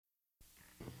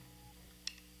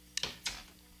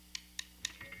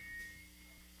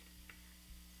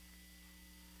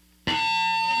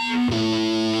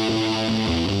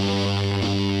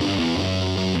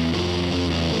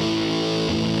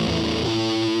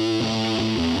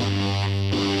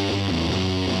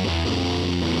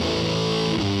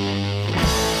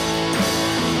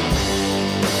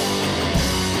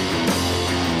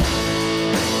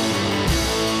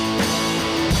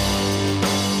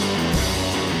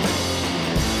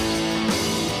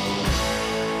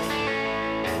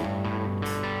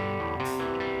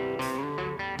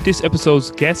This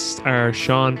episode's guests are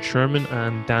Sean Sherman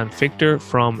and Dan Fichter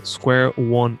from Square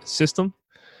One System.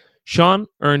 Sean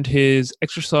earned his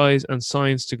exercise and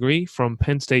science degree from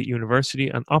Penn State University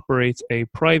and operates a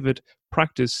private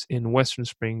practice in Western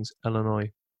Springs,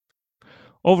 Illinois.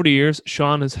 Over the years,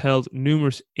 Sean has held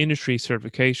numerous industry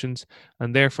certifications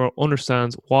and therefore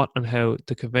understands what and how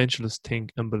the conventionalists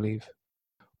think and believe.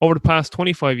 Over the past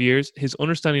 25 years, his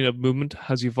understanding of movement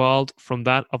has evolved from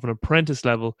that of an apprentice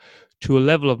level to a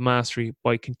level of mastery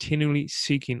by continually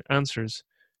seeking answers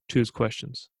to his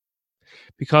questions.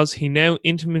 Because he now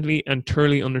intimately and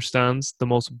thoroughly understands the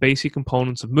most basic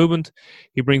components of movement,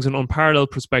 he brings an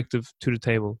unparalleled perspective to the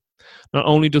table. Not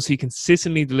only does he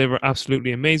consistently deliver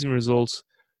absolutely amazing results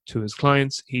to his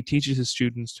clients, he teaches his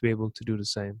students to be able to do the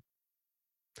same.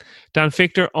 Dan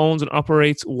Fichter owns and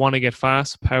operates Wanna Get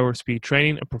Fast Power Speed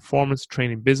Training, a performance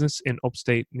training business in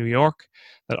upstate New York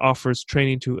that offers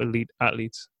training to elite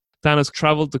athletes. Dan has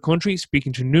traveled the country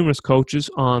speaking to numerous coaches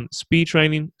on speed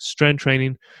training, strength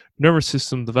training, nervous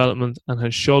system development, and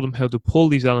has showed them how to pull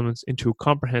these elements into a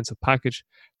comprehensive package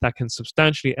that can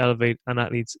substantially elevate an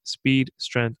athlete's speed,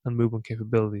 strength, and movement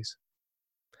capabilities.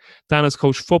 Dan has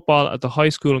coached football at the high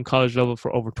school and college level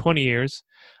for over 20 years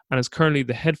and is currently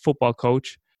the head football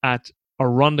coach at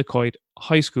Irondequoit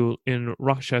High School in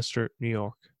Rochester, New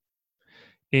York.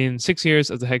 In 6 years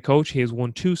as the head coach, he has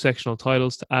won 2 sectional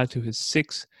titles to add to his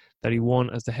 6 that he won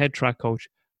as the head track coach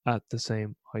at the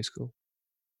same high school.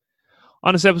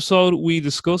 On this episode, we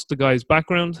discussed the guy's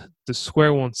background, the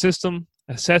Square One system,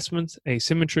 assessment,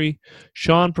 asymmetry.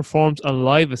 Sean performs a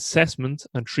live assessment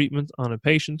and treatment on a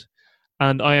patient,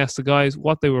 and I asked the guys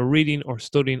what they were reading or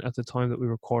studying at the time that we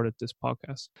recorded this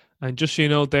podcast. And just so you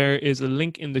know, there is a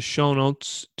link in the show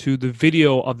notes to the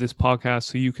video of this podcast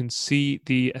so you can see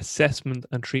the assessment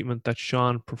and treatment that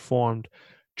Sean performed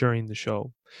during the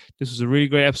show. This was a really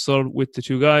great episode with the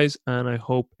two guys, and I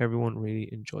hope everyone really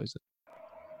enjoys it.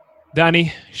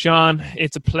 Danny, Sean,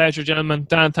 it's a pleasure, gentlemen.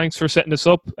 Dan, thanks for setting this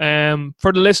up.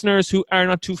 For the listeners who are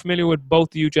not too familiar with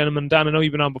both of you gentlemen, Dan, I know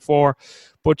you've been on before,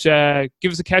 but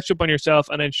give us a catch-up on yourself,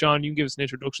 and then, Sean, you can give us an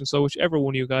introduction. So whichever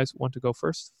one of you guys want to go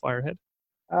first, fire ahead.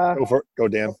 Go for it. Go,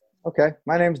 Dan. Okay.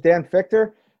 My name's Dan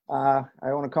Fichter. I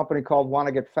own a company called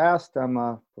Wanna Get Fast. I'm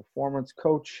a performance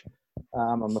coach.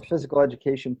 I'm a physical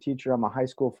education teacher. I'm a high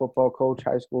school football coach,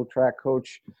 high school track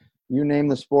coach. You name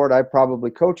the sport, I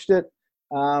probably coached it.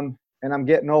 And I'm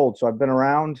getting old, so I've been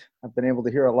around. I've been able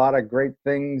to hear a lot of great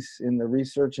things in the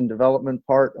research and development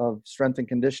part of strength and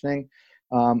conditioning.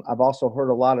 I've also heard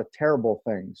a lot of terrible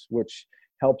things, which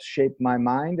helps shape my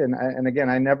mind. And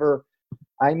again, I never,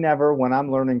 when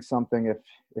I'm learning something,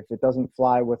 if it doesn't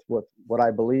fly with what I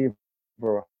believe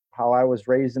or how I was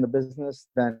raised in the business,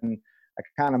 then I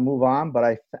kind of move on.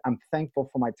 But I'm thankful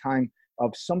for my time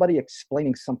of somebody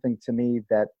explaining something to me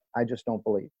that I just don't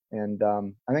believe. And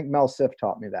I think Mel Siff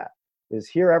taught me that. Is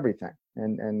hear everything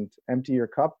and empty your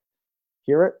cup,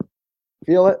 hear it,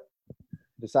 feel it,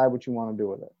 decide what you want to do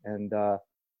with it. And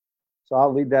so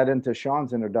I'll lead that into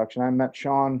Sean's introduction. I met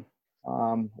Sean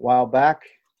a while back.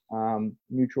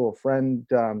 Mutual friend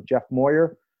Jeff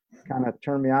Moyer kind of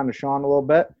turned me on to Sean a little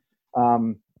bit.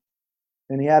 And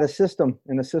he had a system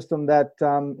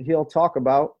that he'll talk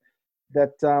about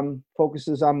that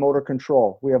focuses on motor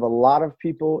control. We have a lot of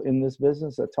people in this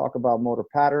business that talk about motor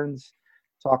patterns,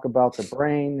 talk about the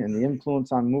brain and the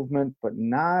influence on movement, but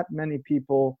not many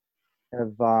people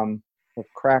have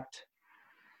cracked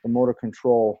the motor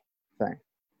control thing.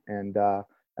 And I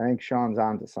think Sean's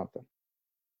on to something.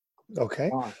 Okay.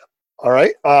 Sean. All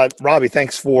right. Robbie,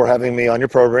 thanks for having me on your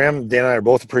program. Dan and I are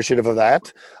both appreciative of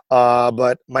that.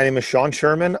 But my name is Sean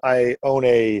Sherman. I own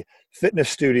a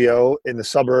fitness studio in the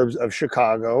suburbs of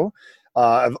Chicago.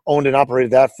 I've owned and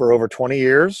operated that for over 20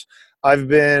 years. I've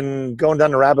been going down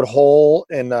the rabbit hole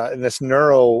in this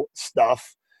neuro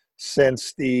stuff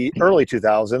since the early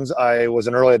 2000s. I was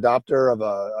an early adopter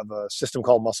of a system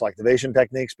called Muscle Activation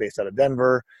Techniques based out of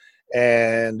Denver.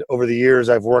 And over the years,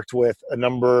 I've worked with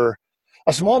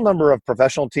a small number of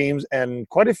professional teams and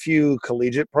quite a few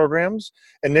collegiate programs.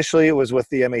 Initially, it was with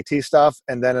the MAT stuff.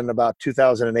 And then in about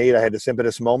 2008, I had this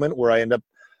impetus moment where I ended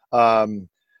up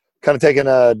kind of taking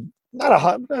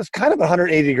it's kind of a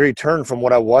 180-degree turn from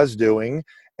what I was doing.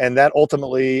 And that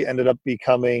ultimately ended up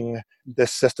becoming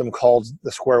this system called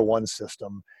the Square One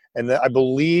system. And I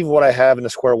believe what I have in the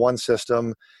Square One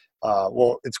system,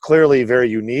 it's clearly very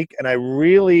unique. And I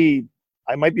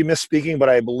might be misspeaking, but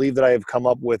I believe that I have come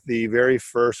up with the very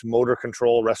first motor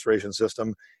control restoration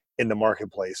system in the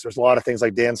marketplace. There's a lot of things,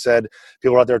 like Dan said,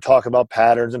 people out there talking about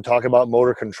patterns and talking about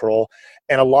motor control,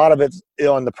 and a lot of it's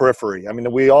on the periphery. I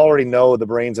mean, we already know the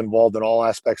brain's involved in all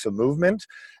aspects of movement,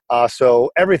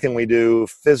 So everything we do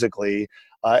physically,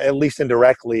 at least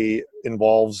indirectly,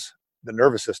 involves the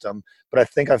nervous system. But I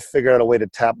think I've figured out a way to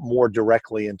tap more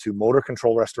directly into motor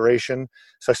control restoration.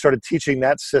 So I started teaching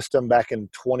that system back in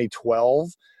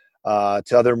 2012 to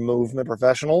other movement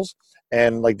professionals.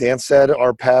 And like Dan said,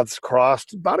 our paths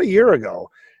crossed about a year ago.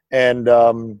 And,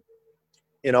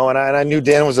 and I knew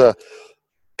Dan was a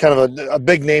kind of a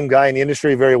big name guy in the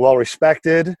industry, very well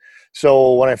respected.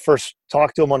 So when I first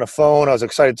talked to him on the phone, I was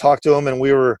excited to talk to him, and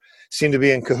we seemed to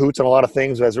be in cahoots on a lot of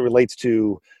things as it relates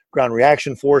to ground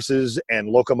reaction forces and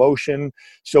locomotion.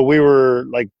 So we were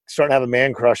like starting to have a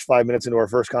man crush 5 minutes into our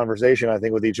first conversation, I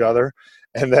think, with each other.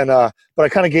 And then, but I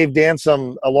kind of gave Dan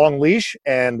a long leash.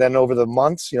 And then over the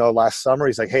months, last summer,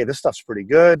 he's like, hey, this stuff's pretty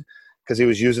good, because he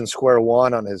was using Square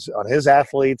One on his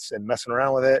athletes and messing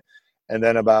around with it. And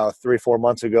then about 3-4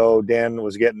 months ago, Dan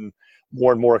was getting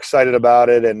more and more excited about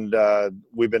it. And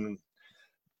we've been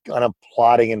kind of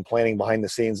plotting and planning behind the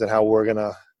scenes and how we're going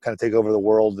to kind of take over the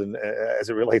world, and as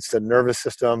it relates to nervous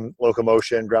system,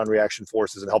 locomotion, ground reaction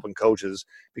forces, and helping coaches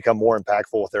become more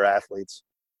impactful with their athletes.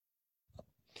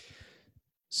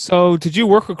 So did you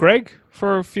work with Greg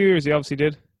for a few years? He obviously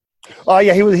did.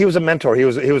 Yeah, he was a mentor. He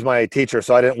was my teacher,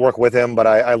 so I didn't work with him, but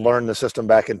I learned the system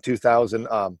back in 2000,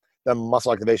 the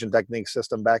muscle activation technique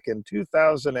system back in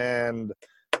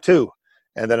 2002.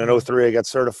 And then in 2003, I got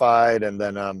certified, and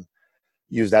then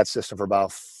used that system for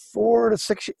about 4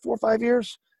 or 5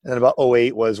 years. And then about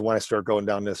 2008 was when I started going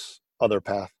down this other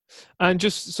path. And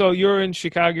just so you're in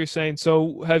Chicago, you're saying,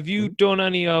 so have you done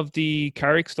any of the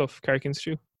Carrick stuff, Carrick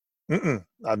Institute?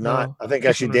 I've not. No, I think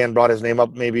actually Dan brought his name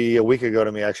up maybe a week ago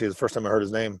to me, actually, the first time I heard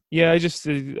his name. Yeah, I just,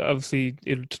 obviously,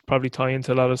 it'll probably tie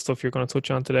into a lot of stuff you're going to touch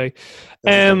on today.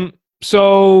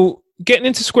 So getting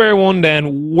into Square One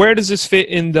then, where does this fit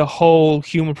in the whole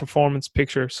human performance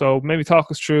picture? So maybe talk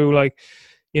us through, like,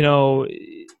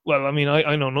 well, I mean,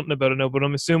 I know nothing about it now, but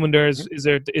I'm assuming is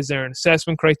there an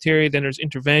assessment criteria, then there's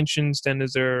interventions, then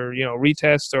is there,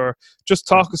 retest, or just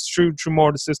talk us through more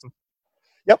of the system.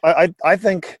 Yep. I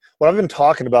think what I've been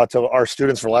talking about to our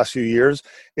students for the last few years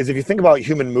is, if you think about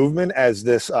human movement as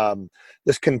this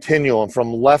continuum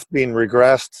from left being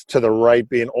regressed to the right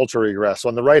being ultra regressed. So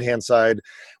on the right-hand side,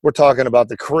 we're talking about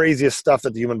the craziest stuff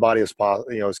that the human body is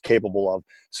capable of.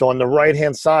 So on the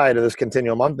right-hand side of this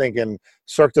continuum, I'm thinking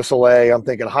Cirque du Soleil, I'm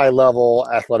thinking high-level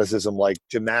athleticism like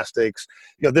gymnastics,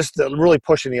 this really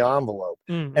pushing the envelope.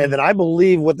 Mm-hmm. And then I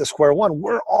believe with the Square One,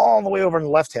 we're all the way over on the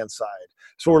left-hand side.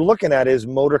 So we're looking at is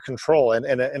motor control. And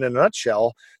in a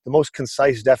nutshell, the most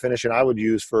concise definition I would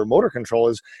use for motor control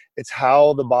is it's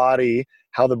how the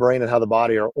brain and how the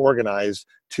body are organized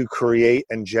to create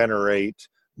and generate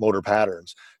motor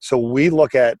patterns. So we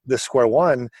look at this Square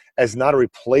One as not a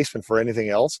replacement for anything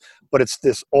else, but it's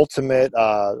this ultimate,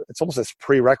 it's almost this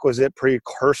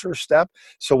precursor step.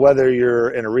 So whether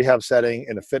you're in a rehab setting,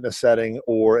 in a fitness setting,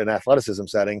 or an athleticism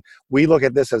setting, we look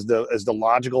at this as the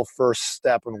logical first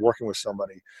step in working with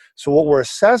somebody. So what we're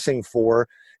assessing for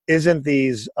isn't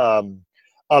these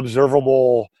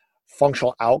observable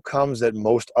functional outcomes that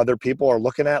most other people are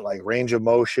looking at, like range of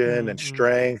motion and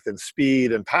strength and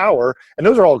speed and power. And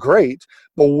those are all great.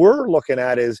 But we're looking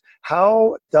at is,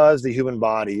 how does the human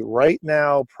body right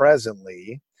now,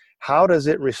 presently, how does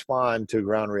it respond to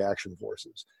ground reaction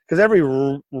forces? Because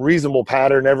every reasonable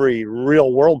pattern, every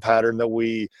real world pattern that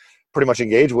we pretty much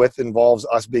engage with involves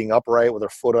us being upright with our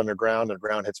foot underground and the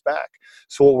ground hits back.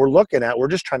 So what we're looking at, we're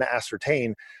just trying to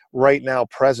ascertain right now,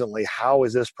 presently, how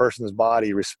is this person's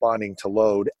body responding to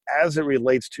load as it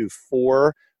relates to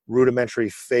 4 rudimentary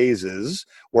phases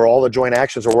where all the joint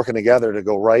actions are working together to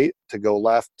go right, to go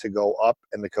left, to go up,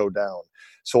 and to go down.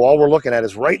 So all we're looking at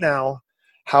is right now,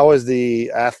 how is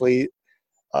the athlete,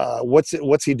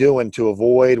 what's he doing to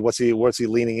avoid, what's he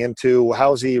leaning into,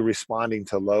 how's he responding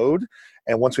to load?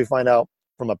 And once we find out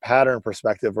from a pattern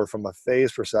perspective or from a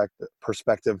phase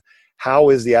perspective, how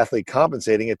is the athlete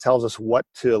compensating, it tells us what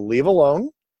to leave alone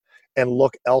and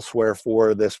look elsewhere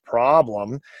for this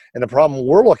problem. And the problem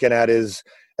we're looking at is,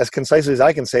 as concisely as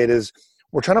I can say it, is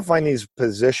we're trying to find these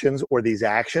positions or these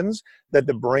actions that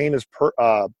the brain is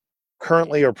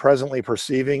currently or presently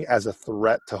perceiving as a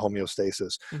threat to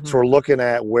homeostasis. Mm-hmm. So we're looking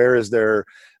at where is there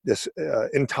this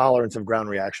intolerance of ground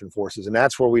reaction forces, and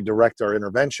that's where we direct our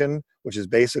intervention, which is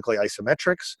basically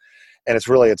isometrics. And it's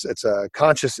really it's a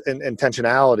conscious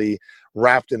intentionality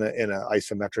wrapped in a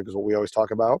isometric is what we always talk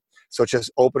about. So it's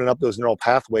just opening up those neural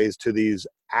pathways to these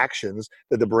actions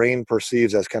that the brain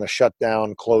perceives as kind of shut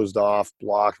down, closed off,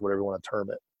 blocked, whatever you want to term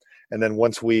it. And then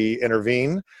once we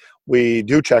intervene, we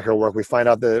do check our work. We find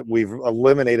out that we've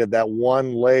eliminated that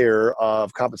one layer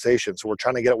of compensation. So we're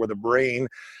trying to get it where the brain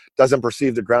doesn't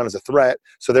perceive the ground as a threat.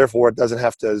 So therefore it doesn't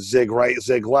have to zig right,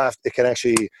 zig left. It can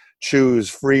actually choose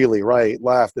freely right,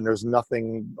 left, and there's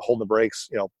nothing holding the brakes,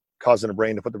 causing the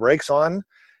brain to put the brakes on.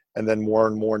 And then more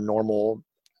and more normal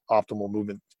optimal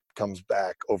movement comes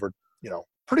back over,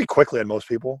 pretty quickly on most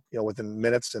people, within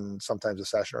minutes and sometimes a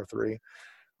session or 3.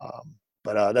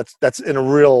 But that's in a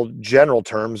real general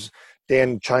terms.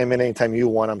 Dan, chime in anytime you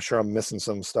want. I'm sure I'm missing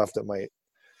some stuff that might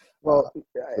for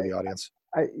the audience.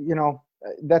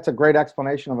 That's a great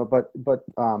explanation of it. But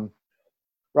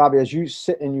Robbie, as you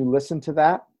sit and you listen to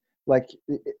that,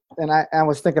 and I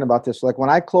was thinking about this, like when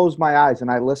I close my eyes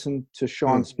and I listen to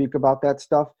Sean speak about that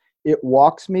stuff, it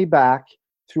walks me back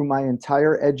through my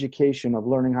entire education of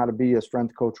learning how to be a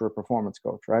strength coach or a performance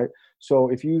coach, right? So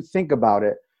if you think about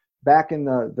it, back in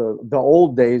the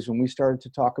old days when we started to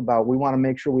talk about, we want to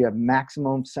make sure we have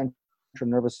maximum central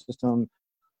nervous system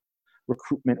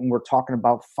recruitment, and we're talking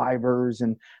about fibers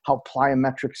and how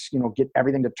plyometrics, get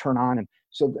everything to turn on. And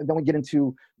so then we get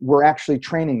into, we're actually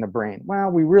training the brain. Well,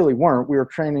 we really weren't. We were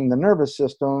training the nervous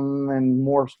system, and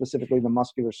more specifically the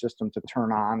muscular system, to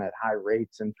turn on at high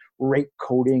rates, and rate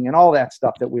coding and all that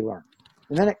stuff that we learned.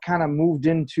 And then it kind of moved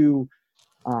into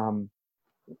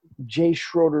Jay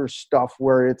Schroeder's stuff,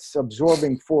 where it's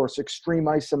absorbing force, extreme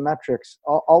isometrics.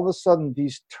 All of a sudden,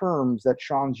 these terms that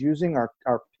Sean's using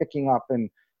are picking up in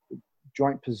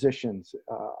joint positions,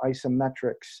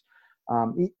 isometrics.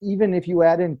 Even if you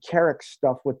add in Carrick's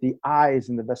stuff with the eyes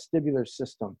and the vestibular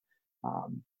system.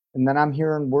 And then I'm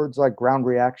hearing words like ground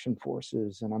reaction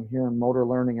forces, and I'm hearing motor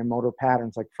learning and motor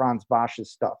patterns like Franz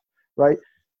Bosch's stuff, right?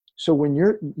 So when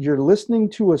you're listening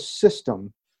to a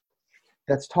system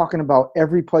that's talking about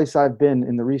every place I've been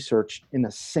in the research in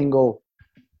a single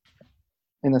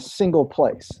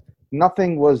place,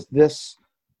 nothing was this,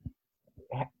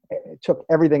 it took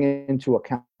everything into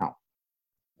account.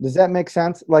 Does that make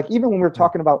sense? Like even when we were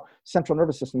talking about central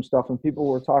nervous system stuff and people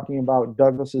were talking about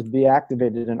Douglas's B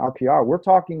activated and RPR, we're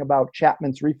talking about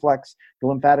Chapman's reflex, the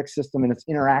lymphatic system, and its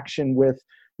interaction with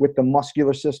the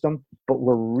muscular system, but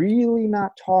we're really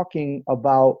not talking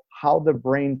about how the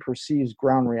brain perceives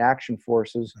ground reaction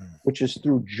forces, which is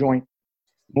through joint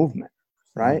movement,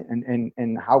 right?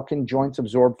 And how can joints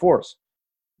absorb force?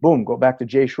 Boom, go back to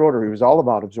Jay Schroeder. He was all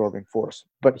about absorbing force,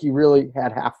 but he really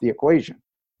had half the equation.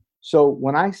 So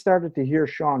when I started to hear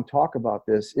Sean talk about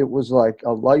this, it was like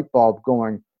a light bulb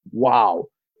going, wow,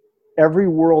 every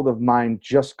world of mine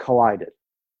just collided.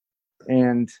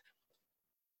 And,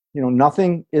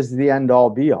 nothing is the end all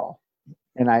be all.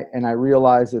 And I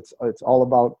realize it's all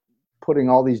about putting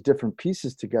all these different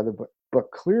pieces together,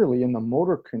 but clearly in the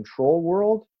motor control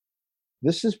world,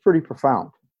 this is pretty profound.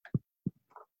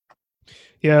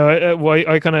 Yeah,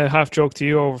 I kind of half joked to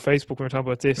you over Facebook when we were talking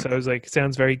about this. I was like, it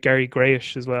sounds very Gary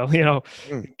Grayish as well.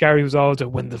 Gary was always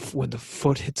when the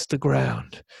foot hits the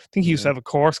ground. I think he used to have a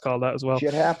course called that as well.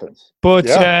 Shit happens. But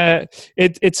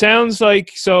it sounds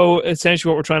like, so essentially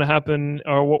what we're trying to happen,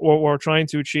 or what we're trying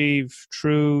to achieve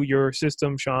through your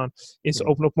system, Sean, is to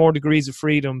open up more degrees of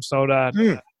freedom so that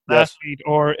an athlete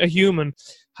or a human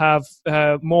have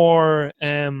more.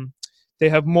 They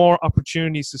have more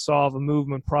opportunities to solve a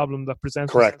movement problem that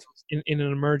presents in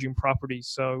an emerging property.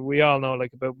 So we all know,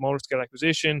 like, about motor skill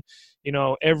acquisition.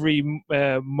 Every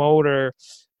motor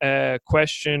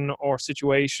question or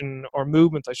situation, or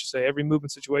movement, I should say, every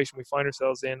movement situation we find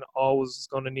ourselves in always is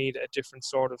going to need a different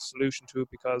sort of solution to it,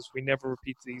 because we never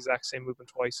repeat the exact same movement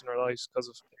twice in our lives, because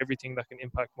of everything that can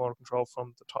impact motor control,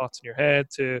 from the thoughts in your head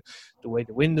to the way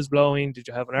the wind is blowing. Did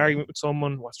you have an argument with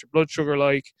someone? What's your blood sugar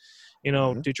like?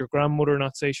 Did your grandmother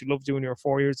not say she loved you when you were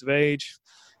 4 years of age?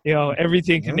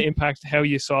 Everything can impact how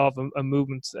you solve a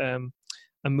movement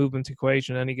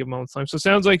equation at any given moment in time. So it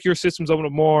sounds like your system's open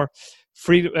up more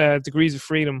degrees of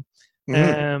freedom.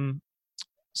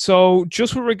 So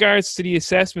just with regards to the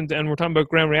assessment, and we're talking about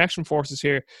ground reaction forces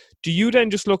here, do you then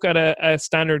just look at a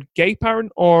standard gait pattern,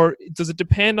 or does it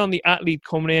depend on the athlete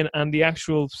coming in and the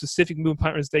actual specific movement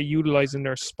patterns they utilize in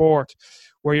their sport,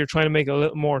 where you're trying to make it a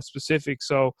little more specific?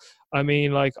 So, I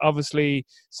mean, like, obviously,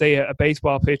 say a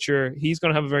baseball pitcher, he's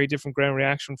going to have a very different ground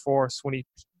reaction force when he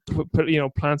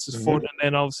plants his foot, and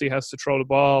then obviously has to throw the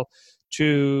ball,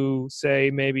 to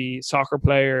say maybe soccer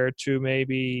player, to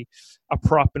maybe a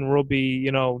prop in rugby.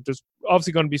 There's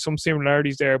obviously going to be some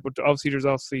similarities there, but obviously there's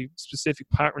specific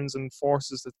patterns and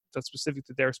forces that's specific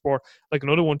to their sport. Like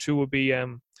another one too would be,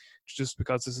 just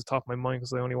because this is top of my mind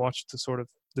because I only watched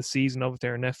the season of it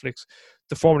there on Netflix,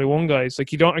 the Formula One guys.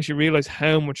 Like, you don't actually realize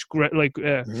how much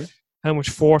how much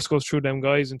force goes through them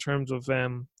guys in terms of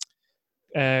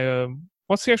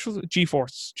what's the actual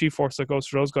G-force that goes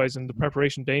through those guys and the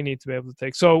preparation they need to be able to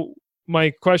take. So my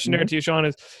question there to you, Sean,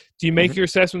 is do you make Mhm. your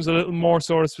assessments a little more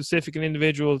sort of specific and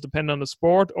individual depending on the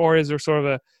sport, or is there sort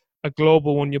of a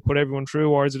global one you put everyone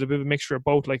through, or is it a bit of a mixture of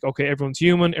both? Like, okay, everyone's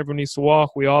human, everyone needs to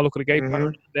walk, we all look at a gait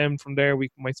pattern, Mhm. then from there we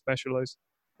might specialize.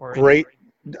 Great,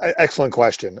 excellent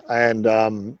question.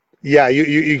 And yeah,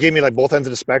 you gave me like both ends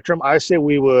of the spectrum. I say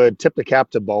we would tip the cap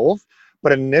to both,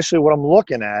 but initially what I'm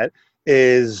looking at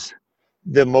is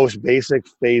the most basic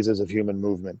phases of human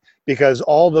movement, because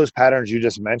all those patterns you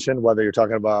just mentioned, whether you're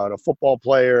talking about a football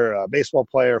player, a baseball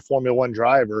player, Formula One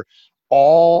driver,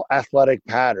 all athletic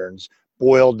patterns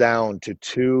boil down to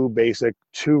two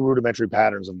rudimentary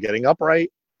patterns of getting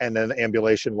upright and then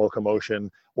ambulation, locomotion,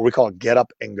 what we call get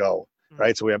up and go,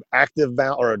 right? So we have active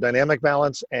or dynamic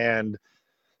balance and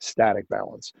static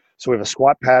balance. So we have a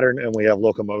squat pattern and we have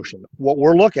locomotion. What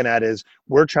we're looking at is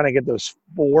we're trying to get those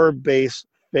four base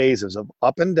phases of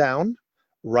up and down,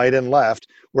 right and left.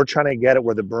 We're trying to get it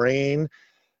where the brain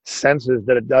senses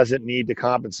that it doesn't need to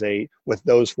compensate with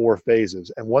those four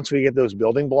phases. And once we get those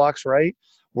building blocks right,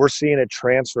 we're seeing it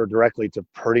transfer directly to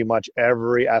pretty much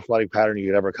every athletic pattern you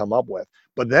could ever come up with.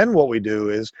 But then what we do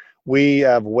is we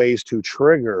have ways to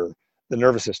trigger the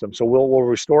nervous system. So we'll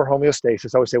restore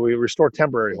homeostasis. I would say we restore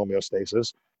temporary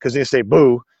homeostasis, because you say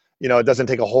boo, it doesn't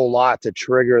take a whole lot to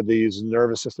trigger these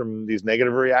nervous system, these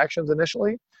negative reactions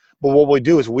initially. But what we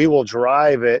do is we will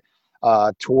drive it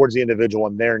towards the individual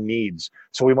and their needs.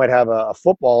 So we might have a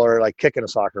footballer like kicking a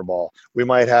soccer ball. We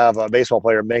might have a baseball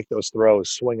player make those throws,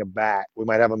 swing a bat. We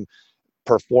might have them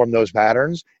perform those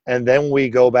patterns, and then we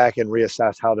go back and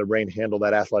reassess how their brain handled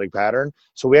that athletic pattern.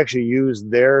 So we actually use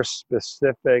their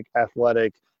specific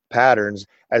athletic patterns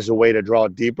as a way to draw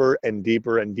deeper and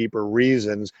deeper and deeper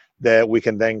reasons that we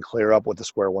can then clear up with the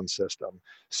square one system.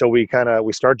 So we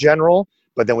start general,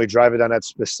 but then we drive it on that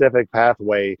specific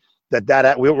pathway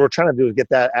that we're trying to do is get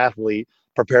that athlete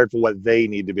prepared for what they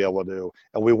need to be able to do.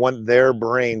 And we want their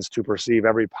brains to perceive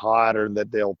every pattern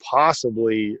that they'll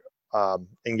possibly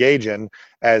engage in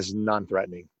as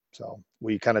non-threatening. So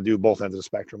we kind of do both ends of the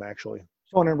spectrum, actually.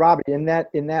 Sean and Robbie, in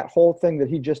that whole thing that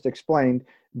he just explained,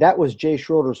 that was Jay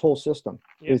Schroeder's whole system.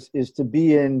 Yeah. Is to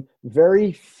be in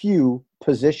very few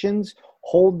positions,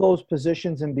 hold those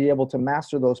positions, and be able to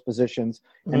master those positions,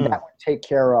 and that would take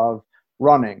care of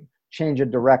running, change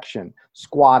of direction,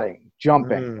 squatting,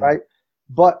 jumping, right?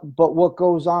 But what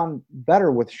goes on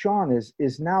better with Sean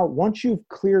is now once you've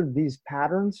cleared these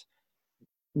patterns,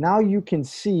 now you can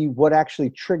see what actually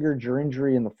triggered your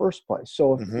injury in the first place.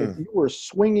 So if you were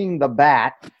swinging the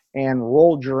bat and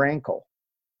rolled your ankle,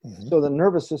 so the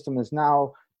nervous system has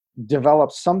now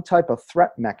developed some type of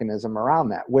threat mechanism around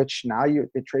that, which now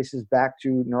it traces back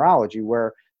to neurology,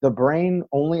 where the brain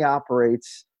only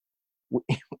operates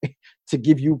to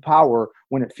give you power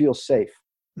when it feels safe,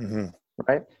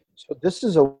 right? So this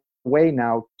is a way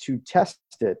now to test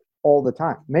it all the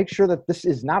time. Make sure that this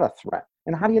is not a threat.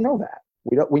 And how do you know that?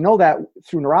 We know that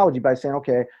through neurology by saying,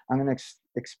 okay, I'm going to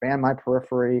expand my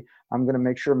periphery. I'm going to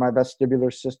make sure my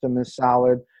vestibular system is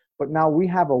solid. But now we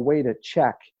have a way to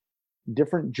check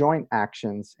different joint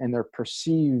actions and their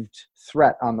perceived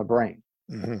threat on the brain.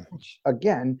 Which,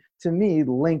 again, to me,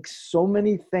 links so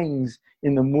many things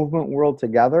in the movement world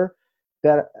together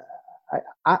that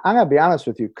I'm going to be honest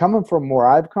with you. Coming from where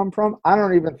I've come from, I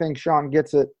don't even think Sean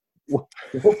gets it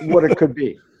what it could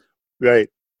be. Right.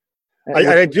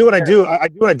 I do and I do. I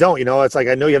do and I don't. It's like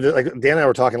I know you have. Like Dan and I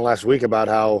were talking last week about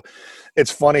how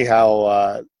it's funny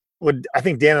how I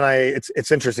think Dan and I.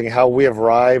 It's interesting how we have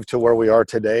arrived to where we are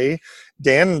today.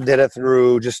 Dan did it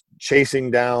through just chasing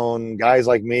down guys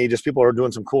like me, just people who are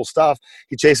doing some cool stuff.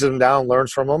 He chases them down,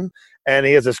 learns from them, and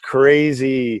he has this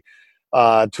crazy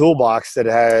toolbox that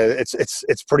has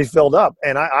it's pretty filled up.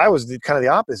 And I was kind of the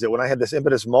opposite. When I had this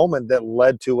impetus moment that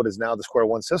led to what is now the Square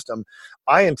One system,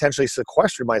 I intentionally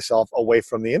sequestered myself away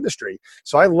from the industry.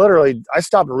 So I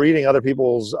stopped reading other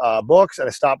people's books, and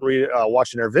I stopped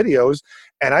watching their videos,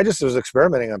 and I just was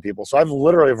experimenting on people. So I've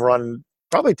literally run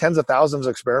probably tens of thousands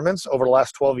of experiments over the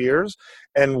last 12 years.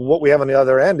 And what we have on the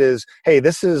other end is, hey,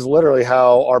 this is literally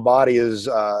how our body is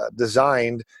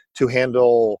designed to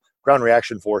handle ground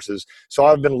reaction forces. So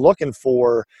I've been looking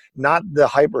for not the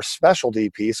hyper specialty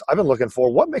piece. I've been looking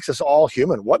for what makes us all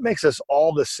human, what makes us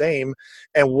all the same,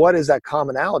 and what is that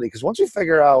commonality? Because once you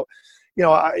figure out,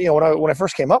 when I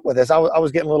first came up with this, I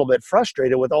was getting a little bit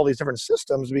frustrated with all these different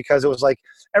systems, because it was like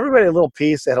everybody had a little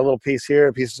piece. They had a little piece here,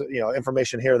 a piece,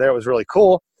 information here, there. It was really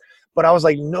cool. But I was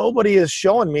like, nobody is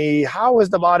showing me how is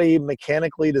the body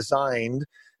mechanically designed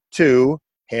to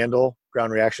handle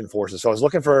ground reaction forces. So I was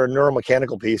looking for a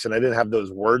neuromechanical piece, and I didn't have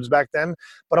those words back then.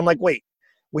 But I'm like, wait,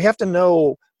 we have to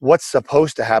know what's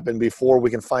supposed to happen before we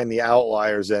can find the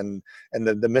outliers and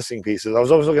the missing pieces. I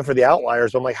was always looking for the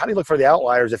outliers, but I'm like, how do you look for the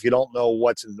outliers if you don't know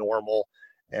what's normal?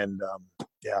 And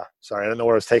yeah, sorry, I don't know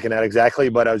where I was taking that exactly,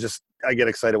 but I get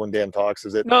excited when Dan talks.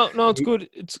 Is it? No, it's good.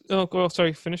 It's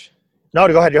sorry, finish. No,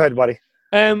 go ahead, buddy.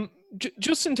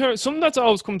 Just in terms, something that's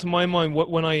always come to my mind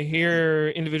when I hear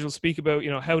individuals speak about,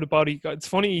 how the body. It's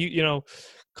funny,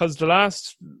 because the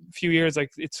last few years, like,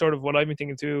 it's sort of what I've been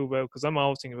thinking too about, because I'm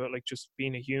always thinking about, like, just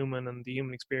being a human and the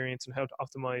human experience and how to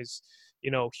optimize,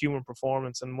 human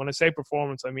performance. And when I say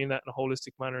performance, I mean that in a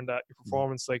holistic manner, and that your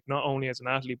performance, like, not only as an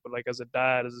athlete, but like as a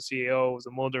dad, as a CEO, as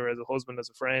a mother, as a husband, as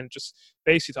a friend, just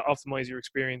basically to optimize your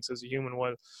experience as a human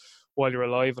while you're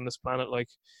alive on this planet, like,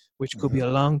 which could be a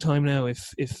long time now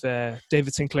if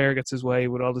David Sinclair gets his way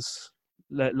with all this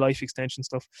life extension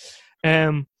stuff.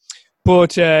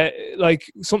 But like,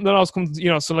 something that else comes,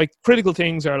 so like critical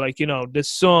things are like, the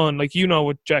sun, like,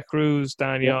 with Jack Cruz,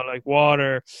 Danielle, like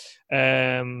water,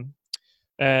 water,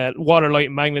 light,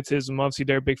 and magnetism, obviously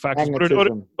they're big factors. But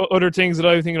other things that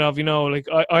I'm thinking of, like,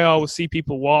 I always see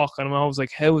people walk, and I'm always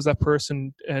like, how is that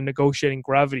person negotiating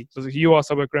gravity? Because like, you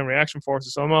also talk about ground reaction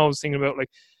forces, so I'm always thinking about, like,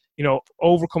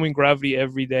 overcoming gravity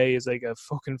every day is like a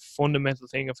fucking fundamental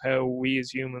thing of how we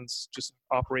as humans just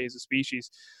operate as a species.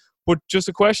 But just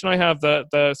a question I have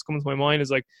that's coming to my mind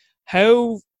is, like,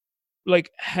 how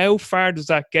far does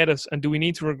that get us, and do we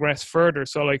need to regress further?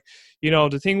 So, like,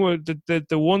 the thing with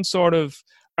the one sort of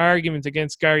argument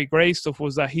against Gary Gray stuff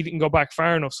was that he didn't go back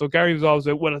far enough. So Gary was always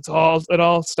like, well, it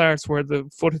all starts where the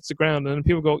foot hits the ground, and then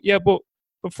people go, yeah, but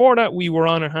before that we were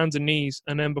on our hands and knees,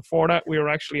 and then before that we were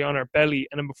actually on our belly,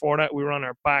 and then before that we were on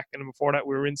our back, and then before that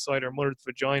we were inside our mother's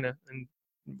vagina and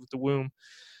with the womb.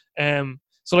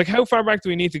 So, like, how far back do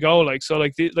we need to go? Like, so,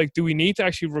 like, do we need to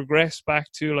actually regress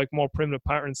back to, like, more primitive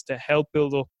patterns to help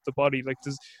build up the body? Like,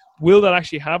 will that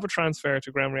actually have a transfer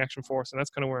to ground reaction force? And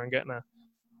that's kind of where I'm getting at.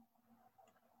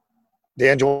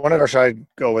 Dan, do you want it, or should I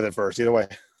go with it first? Either way.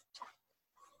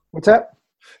 What's that? Do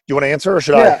you want to answer, or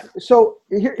should I? Yeah. So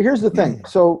here's the thing.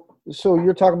 So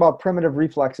you're talking about primitive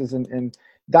reflexes, and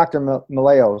Dr.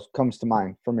 Maleo comes to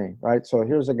mind for me, right? So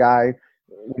here's a guy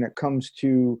when it comes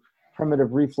to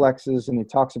primitive reflexes, and he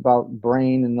talks about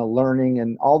brain and the learning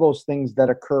and all those things that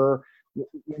occur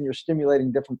when you're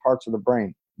stimulating different parts of the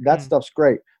brain. That stuff's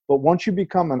great. But once you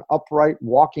become an upright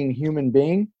walking human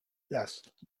being, yes,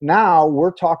 now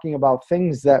we're talking about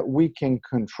things that we can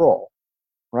control,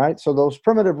 right? So those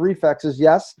primitive reflexes,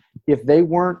 yes, if they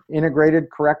weren't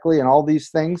integrated correctly and all these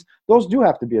things, those do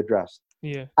have to be addressed.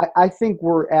 Yeah. I think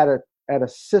we're at a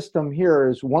system here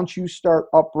is once you start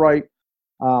upright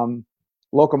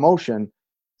locomotion,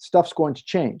 stuff's going to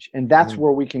change, and that's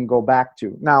where we can go back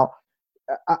to. Now,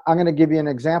 I'm going to give you an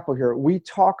example here. We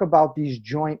talk about these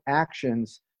joint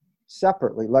actions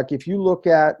separately. Like, if you look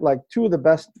at, like, two of the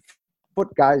best foot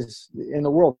guys in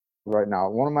the world right now,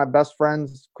 one of my best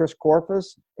friends, Chris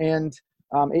Korfus, and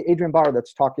Adrian Bauer,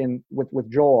 that's talking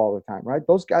with Joel all the time, right?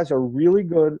 Those guys are really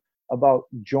good about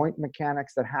joint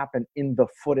mechanics that happen in the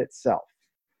foot itself.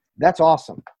 That's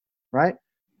awesome, right?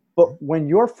 But when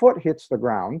your foot hits the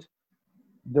ground,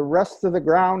 the rest of the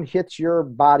ground hits your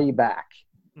body back,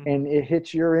 and it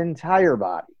hits your entire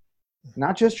body,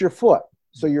 not just your foot.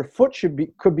 So your foot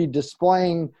could be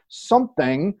displaying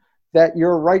something that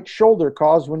your right shoulder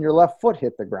caused when your left foot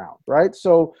hit the ground, right?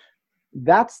 So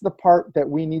that's the part that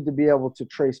we need to be able to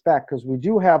trace back, because we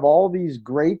do have all these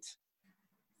great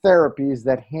therapies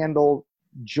that handle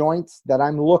joints that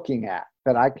I'm looking at,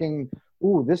 that I can,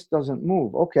 this doesn't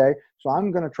move. Okay, so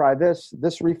I'm going to try this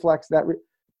reflex, that.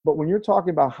 But when you're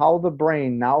talking about how the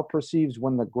brain now perceives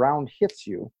when the ground hits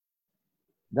you,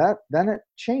 then it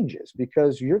changes,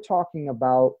 because you're talking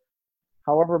about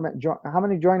how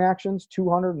many joint actions,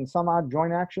 200 and some odd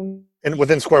joint actions. And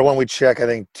within Square One, we check, I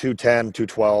think, 210,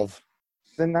 212.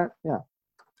 Then that, yeah.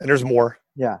 And there's more.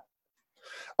 Yeah.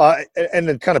 And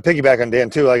then kind of piggyback on Dan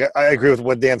too, like, I agree with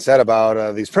what Dan said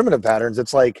about these primitive patterns.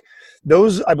 It's like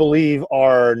those, I believe,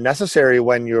 are necessary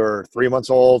when you're 3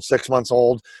 months old, 6 months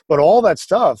old, but all that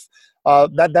stuff,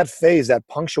 that phase, that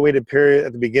punctuated period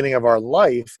at the beginning of our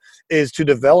life, is to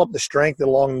develop the strength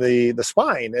along the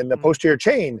spine and the posterior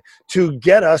chain to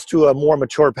get us to a more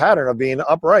mature pattern of being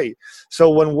upright.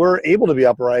 So when we're able to be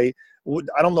upright,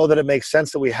 I don't know that it makes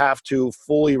sense that we have to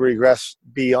fully regress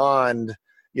beyond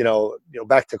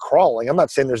back to crawling. I'm not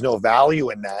saying there's no value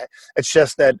in that. It's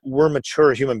just that we're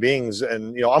mature human beings,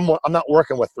 and I'm not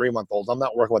working with 3-month-olds. I'm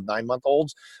not working with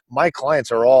 9-month-olds. My clients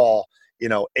are all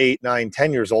 8, 9,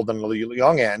 10 years old on the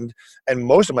young end, and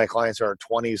most of my clients are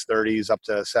 20s, 30s, up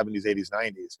to 70s, 80s,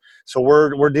 90s. So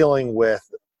we're dealing with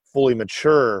fully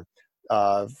mature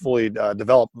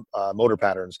developed motor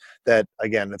patterns. That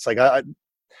again, it's like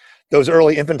those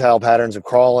early infantile patterns of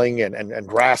crawling and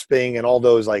grasping and all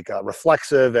those like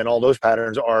reflexive and all those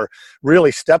patterns are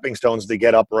really stepping stones to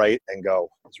get upright and go.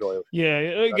 It's really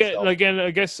again.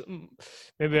 I guess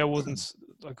maybe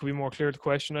I could be more clear to the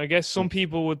question. I guess some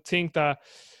people would think that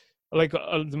like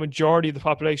the majority of the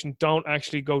population don't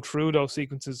actually go through those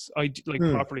sequences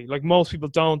properly. Like most people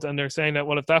don't, and they're saying that,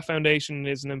 well, if that foundation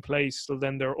isn't in place, so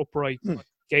then their upright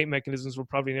gait mechanisms will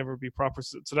probably never be proper.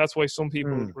 So that's why some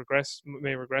people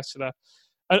may regress to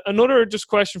that. Another just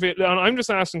question for you, and I'm just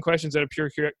asking questions out of pure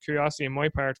curiosity on my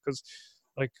part, because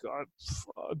like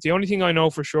the only thing I know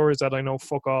for sure is that I know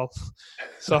fuck all.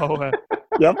 So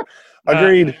yep,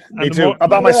 agreed. Me too.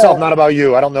 About myself, not about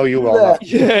you. I don't know you well enough.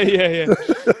 Yeah.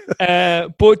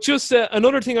 But just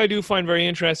another thing I do find very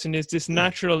interesting is this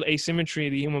natural asymmetry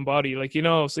of the human body. Like, you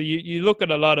know, so you look at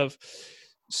a lot of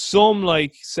some,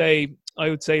 like, say, I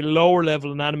would say lower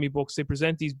level anatomy books, they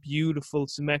present these beautiful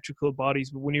symmetrical bodies,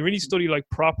 but when you really study like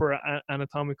proper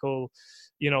anatomical,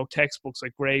 you know, textbooks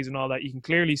like Gray's and all that, you can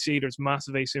clearly see there's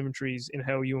massive asymmetries in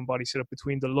how human body set up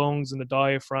between the lungs and the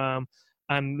diaphragm.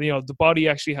 And, you know, the body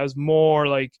actually has more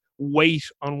like weight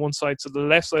on one side. So the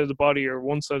left side of the body or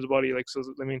one side of the body, like, so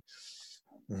I mean,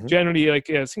 generally, like,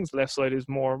 I think the left side is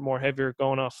more heavier,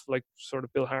 going off like sort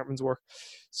of Bill Hartman's work.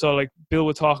 So like Bill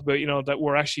would talk about, you know, that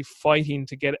we're actually fighting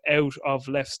to get out of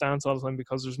left stance all the time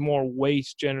because there's more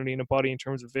weight generally in the body in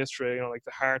terms of viscera. You know, like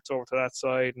the heart's over to that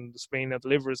side and the spleen and the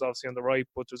liver is obviously on the right,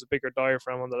 but there's a bigger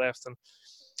diaphragm on the left. And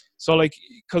so, like,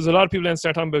 because a lot of people then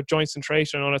start talking about joint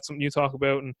centration. I know that's something you talk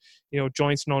about, and, you know,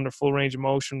 joints not under full range of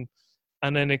motion.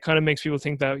 And then it kind of makes people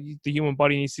think that the human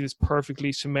body needs to be this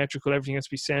perfectly symmetrical. Everything has to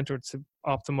be centered to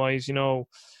optimize, you know,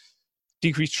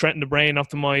 decrease threat in the brain,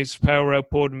 optimize power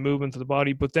output and movement of the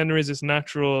body. But then there is this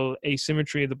natural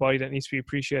asymmetry of the body that needs to be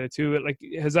appreciated too. Like,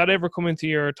 has that ever come into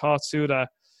your thoughts too, that,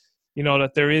 you know,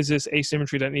 that there is this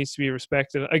asymmetry that needs to be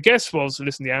respected? I guess, well, so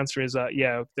listen, the answer is that,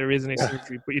 yeah, there is an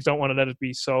asymmetry, but you don't want to let it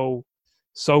be so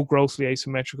grossly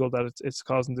asymmetrical that it's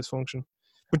causing dysfunction.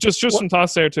 But just some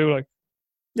thoughts there too, like.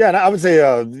 Yeah, and I would say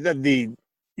the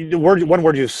one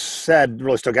word you said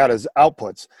really stuck out is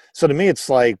outputs. So to me, it's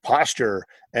like posture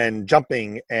and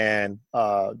jumping and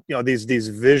you know, these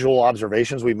visual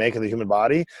observations we make of the human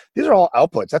body. These are all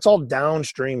outputs. That's all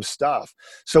downstream stuff.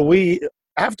 So we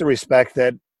have to respect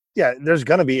that. Yeah, there's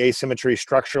going to be asymmetry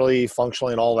structurally,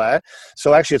 functionally, and all that.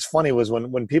 So actually, it's funny was when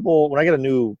I get a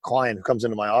new client who comes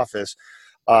into my office.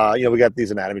 You know, we got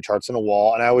these anatomy charts on the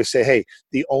wall, and I always say, hey,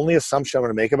 the only assumption I'm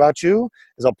going to make about you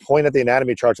is I'll point at the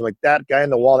anatomy charts. I'm like, that guy in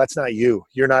the wall, that's not you.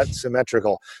 You're not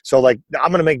symmetrical. So, like,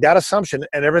 I'm going to make that assumption,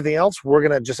 and everything else, we're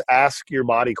going to just ask your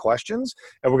body questions,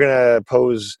 and we're going to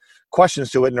pose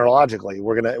questions to it neurologically.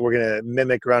 We're gonna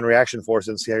mimic ground reaction force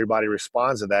and see how your body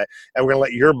responds to that. And we're gonna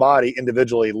let your body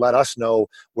individually let us know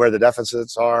where the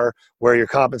deficits are, where you're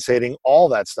compensating, all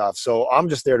that stuff. So I'm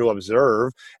just there to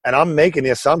observe, and I'm making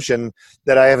the assumption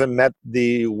that I haven't met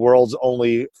the world's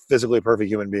only physically perfect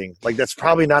human being. Like, that's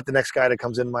probably not the next guy that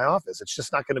comes into my office. It's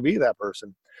just not going to be that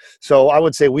person. So I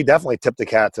would say we definitely tip the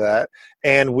cat to that,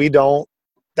 and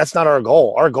that's not our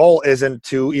goal. Our goal isn't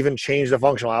to even change the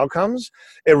functional outcomes.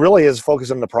 It really is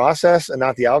focused on the process and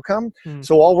not the outcome.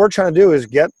 So all we're trying to do is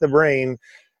get the brain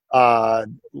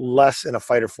less in a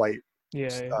fight or flight, you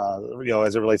know,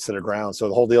 as it relates to the ground. So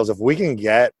the whole deal is if we can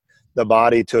get the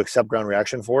body to accept ground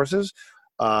reaction forces,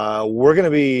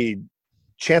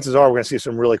 chances are we're going to see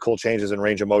some really cool changes in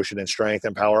range of motion and strength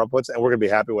and power outputs, and we're going to be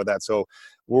happy with that. So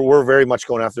we're very much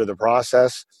going after the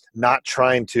process, not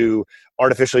trying to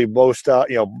artificially boost up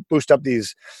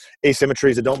these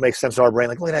asymmetries that don't make sense to our brain.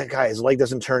 Like, look at that guy, his leg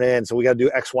doesn't turn in, so we got to do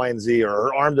X, Y, and Z, or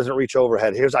her arm doesn't reach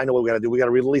overhead. I know what we got to do. We got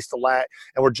to release the lat,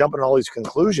 and we're jumping on all these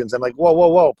conclusions. I'm like,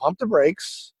 whoa, pump the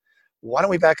brakes. Why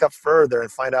don't we back up further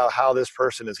and find out how this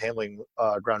person is handling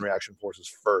ground reaction forces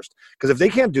first? Because if they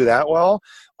can't do that well,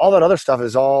 all that other stuff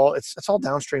is it's all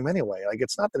downstream anyway. Like,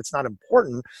 it's not that it's not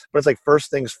important, but it's like first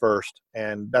things first,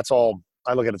 and that's all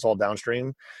I look at. It's all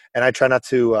downstream, and I try not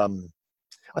to.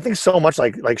 I think so much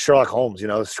like Sherlock Holmes. You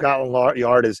know, Scotland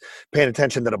Yard is paying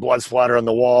attention to the blood splatter on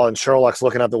the wall, and Sherlock's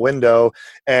looking out the window,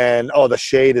 and the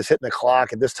shade is hitting the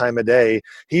clock at this time of day.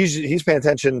 He's paying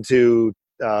attention to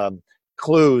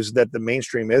clues that the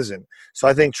mainstream isn't. So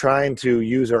I think trying to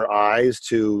use our eyes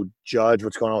to judge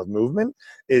what's going on with movement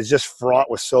is just fraught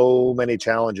with so many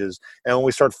challenges. And when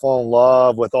we start falling in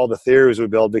love with all the theories we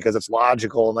build because it's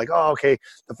logical and like, oh, okay,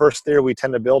 the first theory we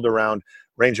tend to build around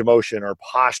range of motion or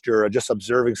posture or just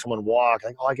observing someone walk,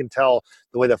 like, oh, I can tell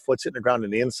the way that foot's hitting the ground on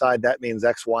the inside, that means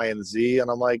X, Y, and Z. And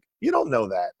I'm like, you don't know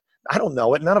that. I don't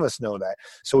know it. None of us know that.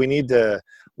 So we need to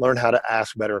learn how to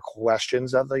ask better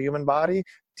questions of the human body,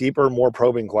 deeper, more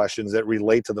probing questions that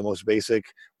relate to the most basic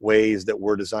ways that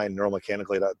we're designed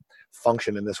neuromechanically to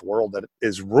function in this world that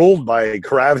is ruled by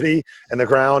gravity and the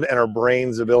ground and our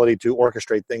brain's ability to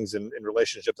orchestrate things in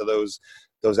relationship to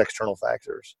those external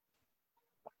factors.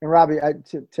 And Robbie,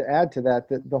 to add to that,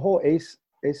 the whole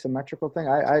asymmetrical thing,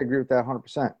 I agree with that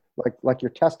 100%. Like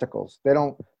your testicles, they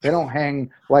don't hang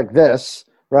like this,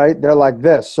 right? They're like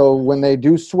this. So when they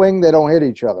do swing, they don't hit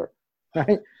each other,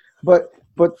 right? But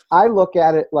I look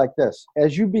at it like this: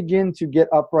 as you begin to get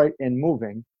upright and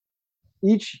moving,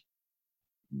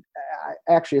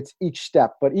 actually it's each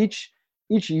step, but each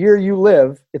year you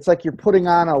live, it's like you're putting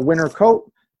on a winter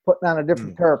coat, putting on a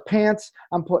different pair of pants.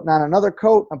 I'm putting on another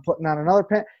coat. I'm putting on another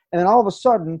pant. And then all of a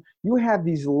sudden, you have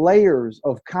these layers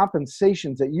of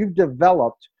compensations that you've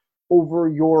developed over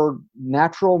your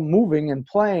natural moving and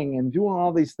playing and doing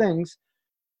all these things.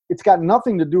 It's got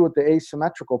nothing to do with the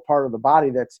asymmetrical part of the body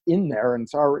that's in there, and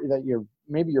it's already that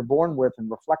you're born with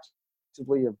and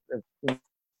reflexively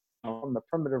from the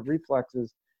primitive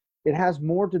reflexes. It has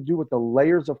more to do with the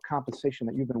layers of compensation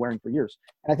that you've been wearing for years.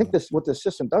 And I think what this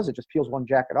system does, it just peels one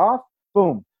jacket off,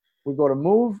 boom. We go to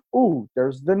move, ooh,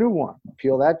 there's the new one.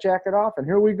 Peel that jacket off, and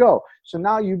here we go. So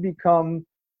now you become,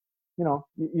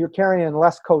 you're carrying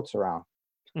less coats around.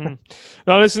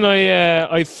 Now, listen,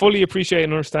 I fully appreciate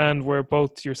and understand where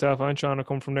both yourself and Sean are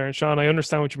coming from there. And Sean, I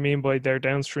understand what you mean by their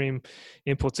downstream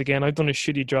inputs. Again, I've done a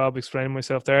shitty job explaining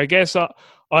myself there. I guess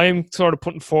I'm sort of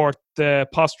putting forth the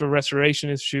Postural Restoration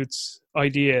Institute's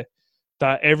idea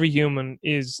that every human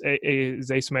is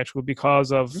asymmetrical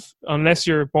because of, unless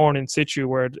you're born in situ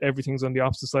where everything's on the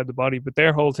opposite side of the body. But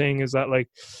their whole thing is that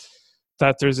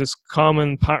that there's this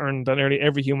common pattern that nearly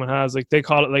every human has. Like they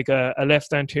call it like a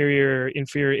left anterior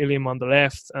inferior ilium on the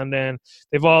left, and then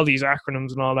they've all these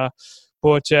acronyms and all that.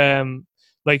 But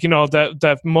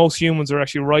that most humans are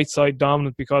actually right side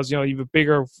dominant because you have a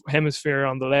bigger hemisphere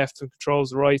on the left that controls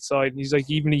the right side. And he's like,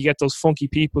 even you get those funky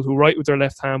people who write with their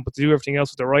left hand but they do everything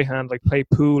else with their right hand, like play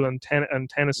pool and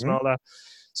tennis and all that.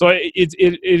 So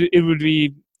it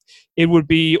would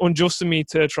be unjust to me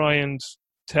to try and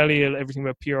tell you everything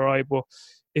about PRI, but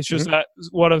it's just that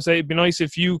what I'm saying, it'd be nice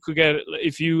if you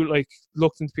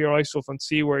looked into PRI stuff and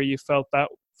see where you felt that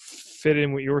fit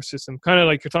in with your system. Kind of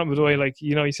like you're talking about the way,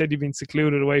 you said you've been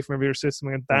secluded away from every other system,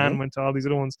 and Dan went to all these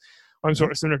other ones. I'm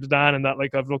sort of similar to Dan in that,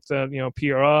 I've looked at,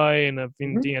 PRI, and I've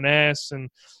been DNS, and,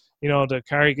 the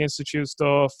Carrick Institute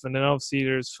stuff, and then obviously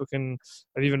there's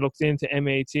I've even looked into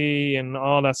MAT and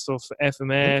all that stuff,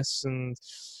 FMS, and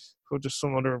just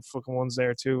some other fucking ones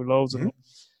there too, loads of them.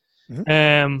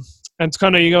 And it's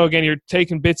kind of, again, you're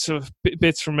taking bits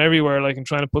from everywhere, and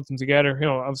trying to put them together.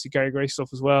 Obviously Gary Gray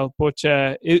stuff as well. But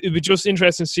it'd be just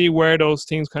interesting to see where those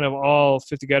things kind of all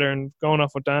fit together. And going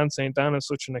off what Dan's saying, Dan has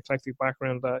such an eclectic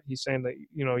background that he's saying that,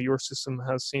 your system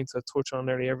has seemed to touch on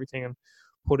nearly everything and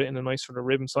put it in a nice sort of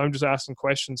rhythm. So I'm just asking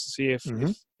questions to see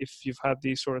if you've had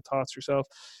these sort of thoughts yourself.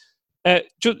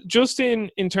 Just in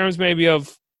terms maybe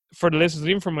of, for the listeners,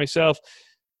 even for myself,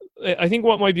 I think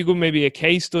what might be good, maybe a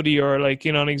case study or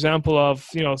an example of,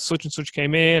 such and such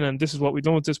came in and this is what we've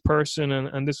done with this person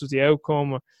and this was the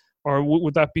outcome, or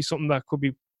would that be something that could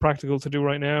be practical to do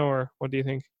right now, or what do you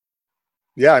think?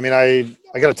 Yeah, I mean, I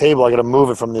got a table. I got to move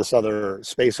it from this other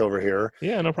space over here.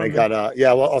 Yeah, no problem.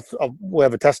 We'll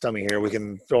have a test dummy here. We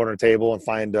can throw it on a table and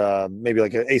find maybe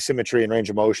like an asymmetry and range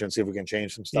of motion, see if we can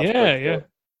change some stuff. Yeah.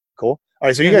 Cool. All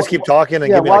right, so you guys keep talking and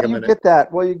give me like a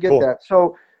minute. While you get that.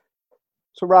 So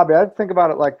Robbie, I think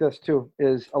about it like this too,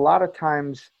 is a lot of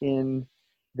times in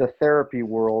the therapy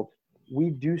world, we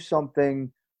do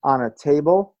something on a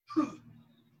table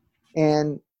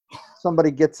and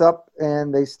somebody gets up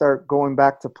and they start going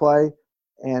back to play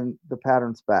and the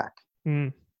pattern's back.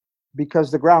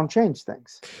 Because the ground changed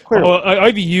things. Clearly. Oh, I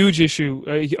have a huge issue.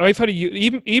 I've had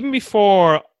even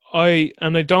before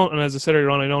and as I said earlier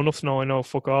on, I know enough to know I know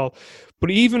fuck all.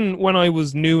 But even when I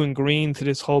was new and green to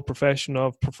this whole profession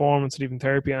of performance and even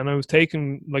therapy, and I was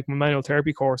taking my manual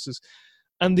therapy courses,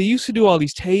 and they used to do all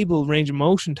these table range of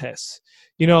motion tests,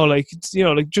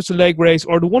 just a leg raise,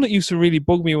 or the one that used to really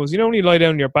bug me was, when you lie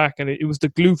down on your back and it was the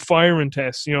glute firing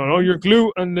test, your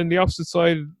glute and then the opposite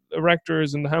side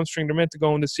erectors and the hamstring, they're meant to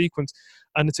go in the sequence,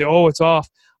 and they'd say, oh, it's off.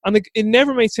 And it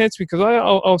never made sense because I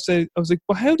was like,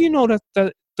 well, how do you know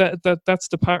that's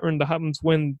the pattern that happens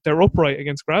when they're upright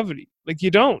against gravity? You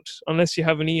don't, unless you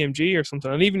have an EMG or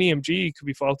something, and even EMG could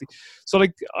be faulty. So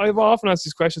I've often asked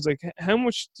these questions, how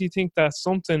much do you think that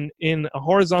something in a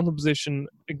horizontal position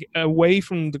away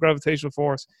from the gravitational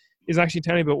force is actually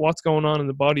telling about what's going on in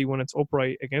the body when it's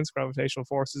upright against gravitational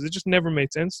forces. It just never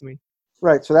made sense to me.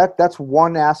 Right. So that's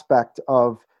one aspect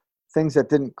of things that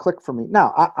didn't click for me.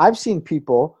 Now, I've seen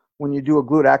people, when you do a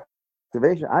glute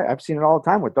activation, I've seen it all the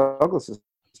time with Douglas's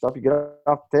stuff. You get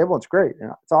off the table, it's great.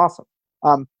 It's awesome.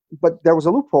 But there was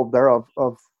a loophole there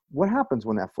of what happens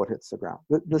when that foot hits the ground.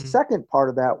 The second part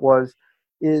of that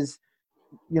is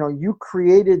you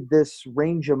created this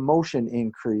range of motion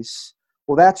increase.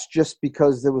 Well, that's just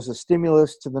because there was a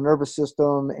stimulus to the nervous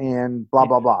system and blah,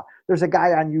 blah, blah. There's a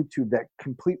guy on YouTube that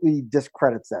completely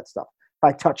discredits that stuff. If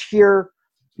I touch here,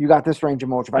 you got this range of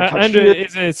motion. If I touch here.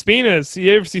 It's Spina's.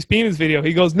 You ever see Spina's video?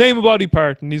 He goes, name a body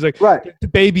part. And he's like, right. The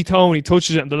baby toe, and he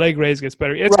touches it and the leg raise gets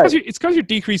better. It's because you're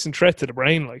decreasing threat to the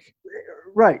brain. Like.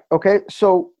 Right. Okay.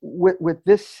 So with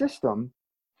this system,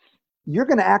 you're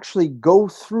going to actually go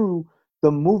through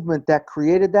the movement that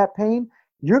created that pain.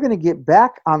 You're going to get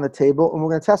back on the table, and we're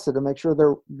going to test it to make sure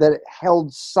that it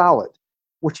held solid,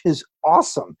 which is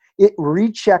awesome. It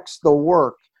rechecks the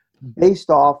work based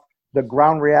off the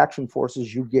ground reaction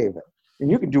forces you gave it.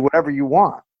 And you can do whatever you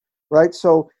want, right?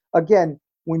 So, again,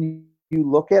 when you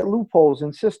look at loopholes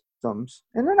in systems,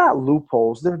 and they're not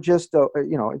loopholes, they're just,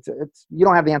 it's you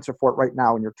don't have the answer for it right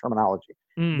now in your terminology.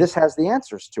 This has the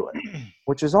answers to it,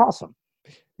 which is awesome.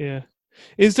 Yeah.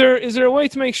 Is there a way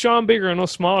to make Sean bigger and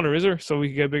us smaller? Is there, so we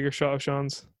can get a bigger shot of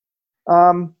Sean's? Is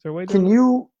there a way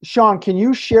Sean? Can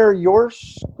you share your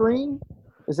screen?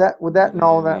 That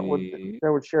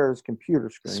would share his computer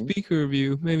screen. Speaker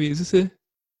view, maybe. Is this it?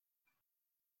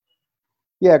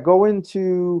 Yeah, go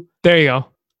into. There you go.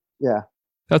 Yeah,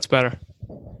 that's better.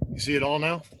 You see it all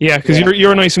now? Yeah, because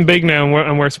you're nice and big now,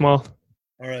 and we're small.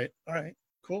 All right,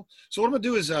 cool. So what I'm gonna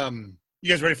do is, you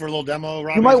guys ready for a little demo,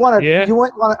 Robbie? You might want to. Yeah. You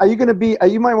might want. Are you going to be?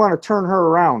 You might want to turn her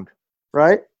around,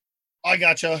 right? I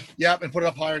gotcha. Yep, and put it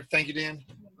up higher. Thank you, Dan.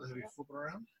 Flip it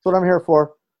around. That's what I'm here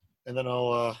for. And then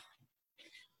I'll.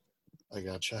 I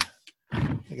gotcha.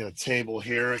 I got a table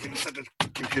here. I can set the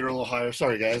computer a little higher.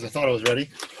 Sorry, guys. I thought I was ready.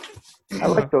 I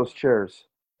like those chairs.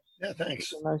 Yeah,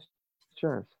 thanks. Nice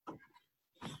chairs.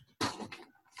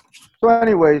 So,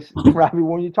 anyways, Robbie,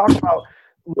 when you talk about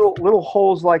little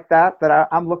holes like that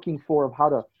I'm looking for of how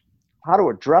to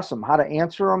address them, how to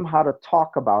answer them, how to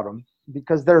talk about them,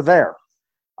 because they're there.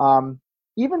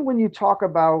 Even when you talk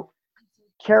about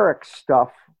Carrick's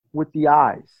stuff with the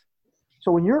eyes.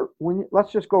 So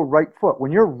let's just go right foot.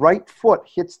 When your right foot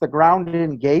hits the ground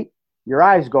in gait, your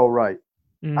eyes go right.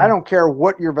 I don't care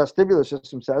what your vestibular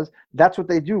system says. That's what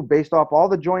they do based off all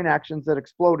the joint actions that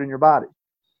explode in your body.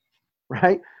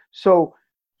 Right? So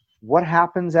what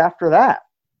happens after that?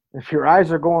 If your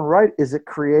eyes are going right, is it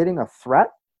creating a threat?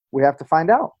 We have to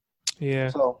find out. Yeah.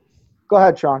 So go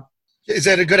ahead, Sean. Is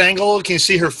that a good angle? Can you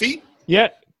see her feet? Yeah.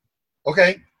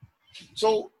 Okay.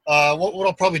 So what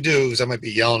I'll probably do is I might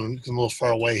be yelling because I'm a little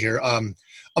far away here. I'm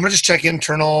going to just check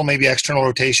internal, maybe external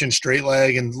rotation, straight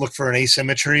leg, and look for an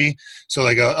asymmetry. So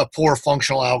like a poor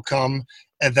functional outcome.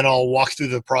 And then I'll walk through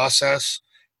the process.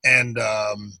 And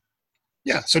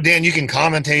yeah, so Dan, you can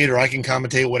commentate or I can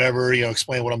commentate, whatever,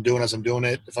 explain what I'm doing as I'm doing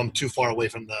it if I'm too far away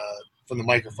from the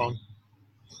microphone.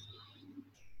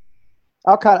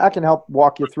 I can help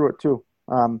walk you through it too.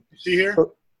 See here?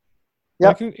 Yeah,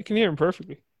 I can hear him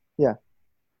perfectly. Yeah.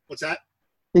 What's that?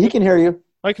 He can hear you.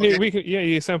 I can hear.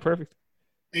 You sound perfect.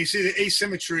 And you see the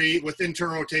asymmetry with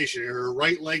internal rotation. Her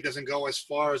right leg doesn't go as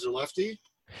far as her lefty.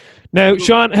 Now,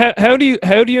 Sean, how do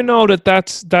you know that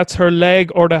that's her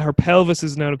leg or that her pelvis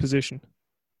is now in a position?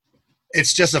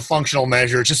 It's just a functional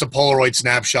measure. It's just a Polaroid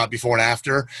snapshot before and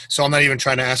after. So I'm not even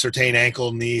trying to ascertain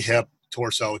ankle, knee, hip,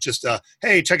 torso. It's just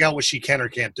hey, check out what she can or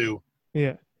can't do.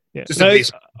 Yeah. Yeah. Just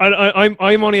I'm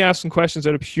only asking questions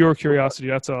out of pure curiosity.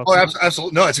 That's all. Oh,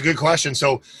 absolutely. No, it's a good question.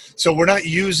 So we're not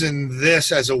using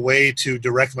this as a way to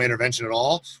direct my intervention at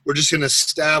all. We're just going to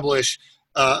establish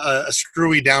a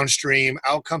screwy downstream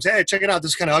outcomes. Hey, check it out.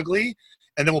 This is kind of ugly.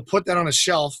 And then we'll put that on a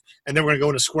shelf, and then we're going to go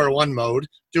into square one mode,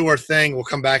 do our thing. We'll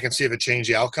come back and see if it changed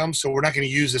the outcome. So we're not going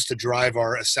to use this to drive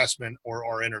our assessment or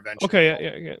our intervention.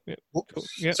 Okay, yeah. Cool.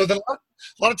 Yeah. So then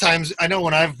a lot of times, I know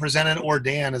when I've presented, or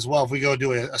Dan as well, if we go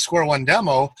do a square one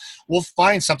demo, we'll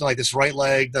find something like this right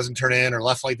leg doesn't turn in or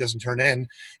left leg doesn't turn in.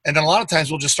 And then a lot of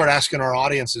times we'll just start asking our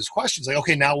audiences questions like,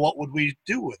 okay, now what would we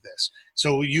do with this?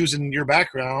 So using your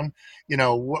background,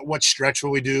 what stretch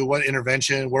will we do? What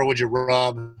intervention? Where would you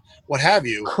rub? What have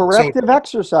you? Corrective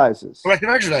exercises. Corrective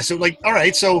exercise. So all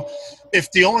right, so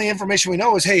if the only information we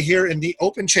know is, hey, here in the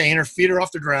open chain, her feet are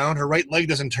off the ground, her right leg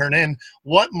doesn't turn in,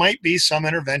 what might be some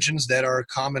interventions that are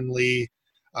commonly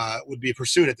would be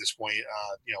pursued at this point?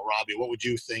 Robbie, what would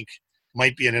you think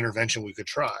might be an intervention we could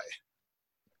try?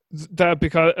 That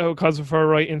because of her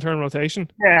right internal rotation.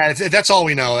 Yeah, that's all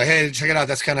we know. Like, hey, check it out.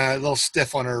 That's kind of a little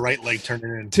stiff on her right leg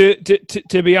turning in.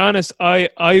 To be honest,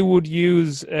 I would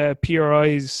use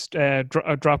PRI's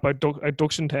drop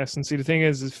adduction test. And see, the thing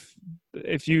is,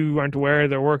 if you weren't aware of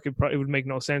their work, it would make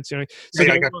no sense. You know.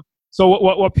 So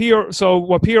So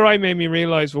what PRI made me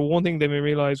realize, well, one thing they made me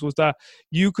realize was that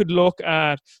you could look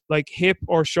at like hip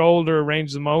or shoulder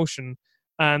ranges of motion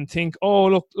and think, oh,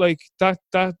 look, like that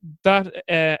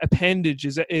appendage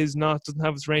doesn't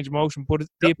have its range of motion, but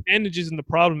the appendage isn't the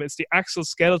problem. It's the axial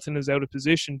skeleton is out of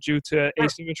position due to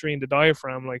asymmetry in the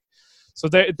diaphragm. Like, so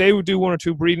they would do one or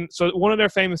two breathing. So one of their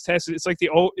famous tests, it's like the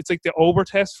Ober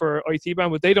test for IT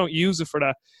band, but they don't use it for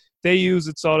that. They use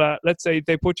it so that, let's say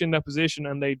they put you in that position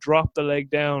and they drop the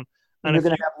leg down. And you're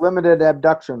going to have limited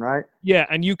abduction, right? Yeah,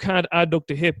 and you can't adduct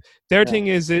the hip. Their thing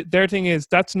is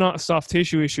that's not a soft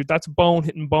tissue issue. That's bone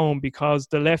hitting bone, because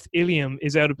the left ilium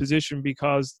is out of position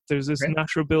because there's this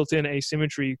natural built-in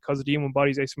asymmetry because the human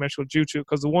body's asymmetrical due to,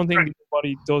 because the one thing the human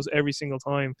body does every single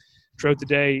time throughout the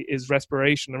day is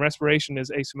respiration, and respiration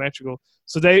is asymmetrical.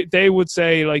 So they would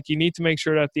say, like, you need to make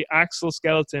sure that the axial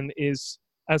skeleton is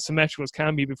as symmetrical as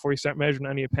can be before you start measuring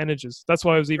any appendages. That's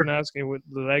why I was even asking with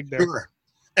the leg there. Sure.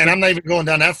 And I'm not even going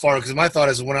down that far, because my thought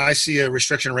is when I see a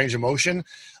restriction range of motion,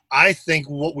 I think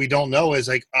what we don't know is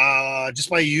like just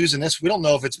by using this, we don't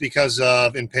know if it's because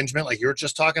of impingement, like you're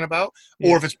just talking about,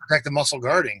 or if it's protective muscle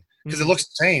guarding, because it looks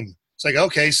the same. It's like,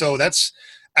 okay, so that's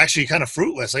actually kind of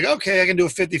fruitless. Like, okay, I can do a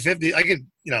 50-50. I could,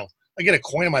 I get a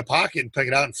coin in my pocket and pick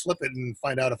it out and flip it and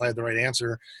find out if I have the right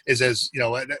answer is as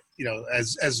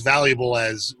valuable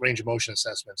as range of motion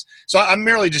assessments. So I'm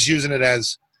merely just using it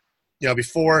as,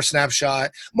 before snapshot.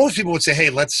 Most people would say,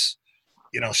 hey, let's,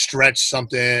 stretch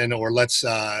something, or let's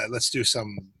do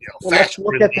some, let's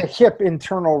look at the hip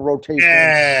internal rotation.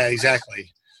 Yeah,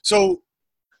 exactly. So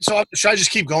should I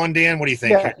just keep going, Dan? What do you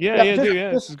think? Yeah,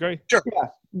 this is great. Sure. Yeah.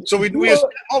 So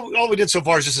all we did so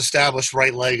far is just establish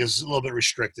right leg is a little bit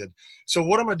restricted. So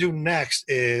what I'm going to do next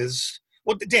is,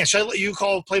 well, Dan, should I let you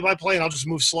call play-by-play, and I'll just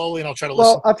move slowly and I'll try to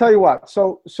listen? Well, I'll tell you what.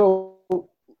 So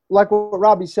like what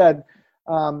Robbie said,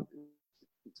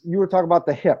 you were talking about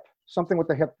the hip, something with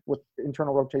the hip with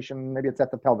internal rotation. Maybe it's at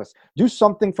the pelvis. Do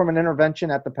something from an intervention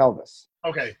at the pelvis.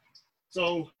 Okay.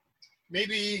 So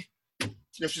maybe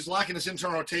if she's lacking this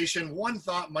internal rotation, one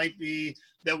thought might be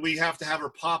that we have to have her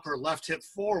pop her left hip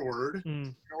forward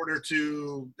in order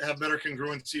to have better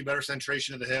congruency, better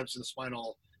centration of the hips and the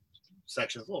spinal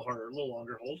section. It's a little harder, a little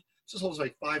longer hold. This holds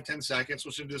like 5-10 seconds.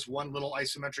 We'll do this one little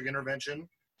isometric intervention.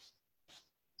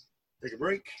 Take a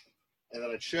break, and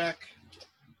then a check.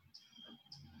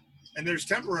 And there's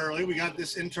temporarily, we got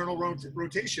this internal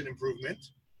rotation improvement.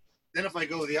 Then if I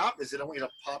go the opposite, I want you to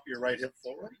pop your right hip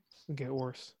forward. It'll get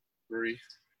worse. 3,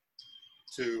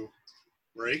 2,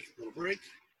 break, little break.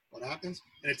 What happens?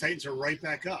 And it tightens her right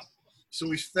back up. So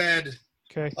we fed,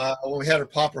 when we had her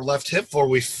pop her left hip forward,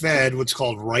 we fed what's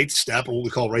called right step, or what we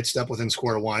call right step within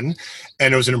square one.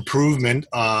 And there was an improvement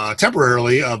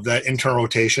temporarily of that internal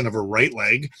rotation of her right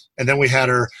leg. And then we had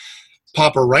her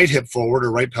pop her right hip forward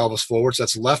or right pelvis forward. So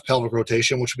that's left pelvic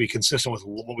rotation, which would be consistent with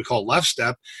what we call left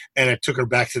step. And it took her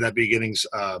back to that beginning's,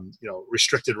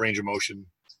 restricted range of motion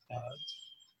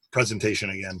presentation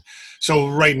again. So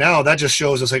right now that just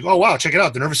shows us like, oh, wow, check it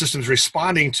out. The nervous system is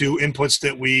responding to inputs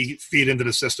that we feed into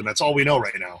the system. That's all we know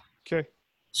right now. Okay.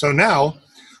 So now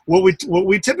what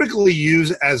we typically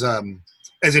use as an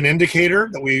indicator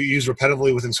that we use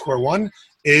repetitively within square one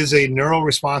is a neural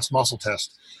response muscle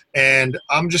test. And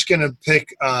I'm just going to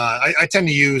pick, I tend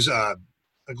to use a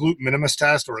glute minimus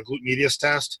test or a glute medius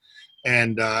test.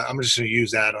 And I'm just going to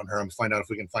use that on her and find out if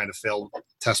we can find a failed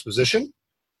test position.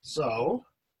 So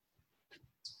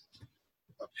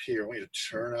up here, I want you to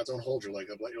turn out. Don't hold your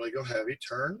leg up. Let your leg go heavy.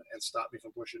 Turn and stop me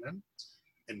from pushing in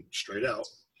and straight out.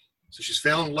 So she's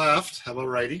failing left. How about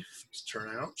righty? Just turn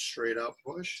out, straight out,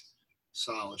 push.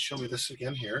 Solid. Show me this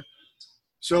again here.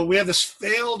 So we have this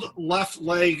failed left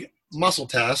leg muscle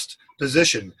test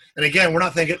position. And again, we're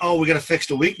not thinking, oh, we got to fix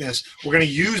the weakness. We're going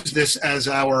to use this as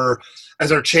our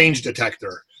change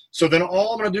detector. So then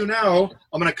all I'm going to do now,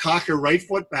 I'm going to cock your right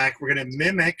foot back. We're going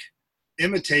to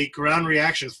imitate ground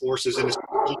reaction forces in this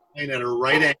plane at a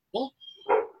right angle.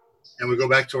 And we go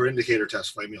back to our indicator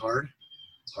test. Fight me hard.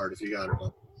 Hard if you got her.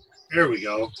 There we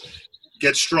go.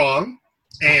 Get strong.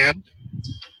 And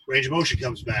range of motion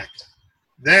comes back.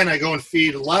 Then I go and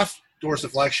feed left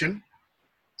dorsiflexion.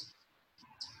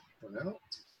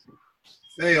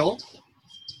 Fail.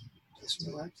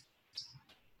 And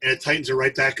it tightens it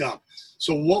right back up.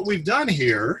 So what we've done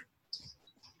here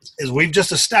is we've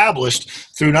just established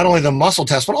through not only the muscle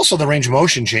test, but also the range of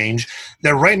motion change,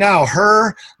 that right now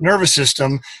her nervous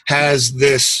system has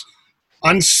this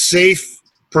unsafe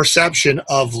perception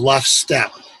of left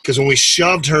step. Because when we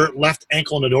shoved her left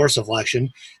ankle into dorsiflexion,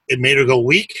 it made her go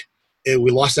weak.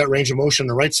 We lost that range of motion on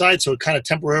the right side, so it kind of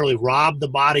temporarily robbed the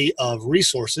body of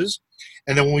resources.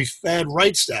 And then when we fed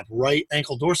right step, right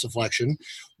ankle dorsiflexion,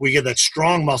 we get that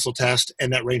strong muscle test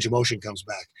and that range of motion comes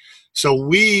back. So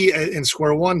we, in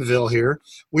Square Oneville here,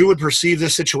 we would perceive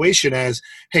this situation as,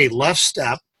 hey, left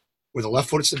step, where the left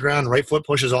foot hits the ground, right foot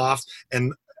pushes off,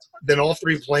 and then all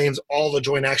three planes, all the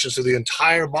joint actions through the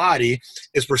entire body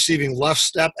is perceiving left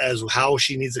step as how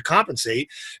she needs to compensate,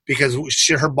 because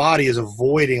her body is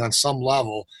avoiding on some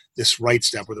level this right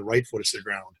step where the right foot hits the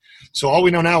ground. So all we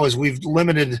know now is we've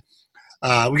limited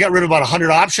we got rid of about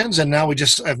 100 options, and now we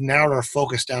just have narrowed our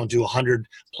focus down to 100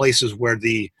 places where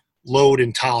the load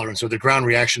intolerance or the ground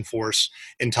reaction force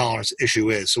intolerance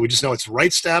issue is. So we just know it's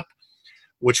right step,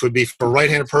 which would be for a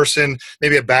right-handed person,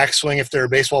 maybe a backswing if they're a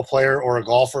baseball player, or a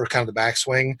golfer, kind of the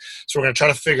backswing. So we're going to try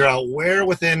to figure out where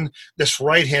within this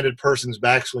right-handed person's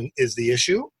backswing is the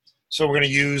issue. So we're going to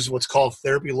use what's called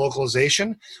therapy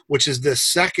localization, which is the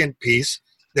second piece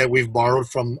that we've borrowed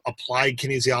from applied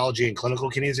kinesiology and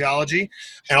clinical kinesiology.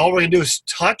 And all we're going to do is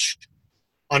touch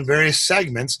on various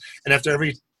segments. And after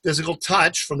every physical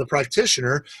touch from the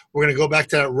practitioner, we're going to go back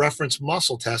to that reference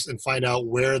muscle test and find out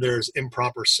where there's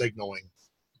improper signaling.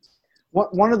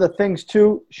 One of the things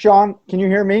too, Sean, can you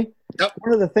hear me? Yep.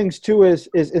 One of the things too is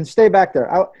and stay back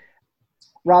there.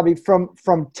 Robbie, from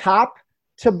top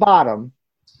to bottom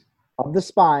of the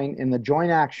spine in the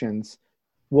joint actions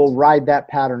will ride that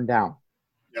pattern down.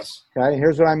 Yes. Okay,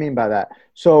 here's what I mean by that.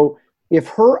 So if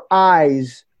her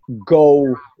eyes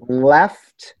go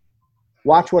left,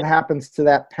 watch what happens to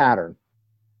that pattern.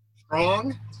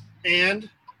 Strong and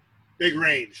big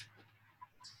range.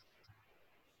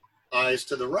 Eyes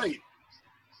to the right.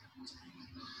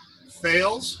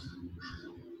 Fails,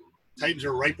 tightens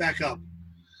her right back up.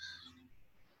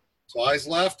 So eyes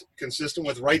left, consistent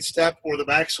with right step or the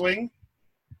backswing.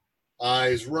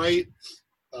 Eyes right,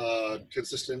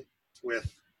 consistent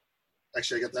with,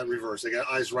 actually I got that reversed. I got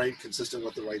eyes right, consistent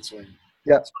with the right swing.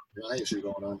 Yeah. Eye issue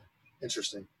going on.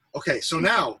 Interesting. Okay, so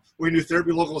now we're going to do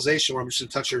therapy localization where I'm just going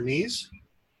to touch her knees.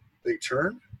 Big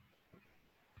turn.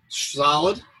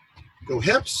 Solid. Go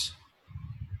hips.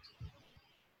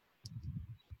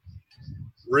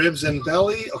 Ribs and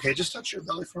belly. Okay, just touch your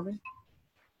belly for me.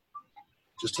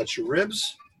 Just touch your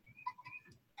ribs.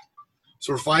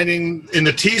 So we're finding in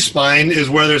the T-spine is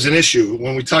where there's an issue.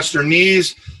 When we touched her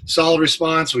knees, solid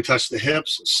response. We touched the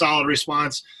hips, solid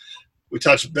response. We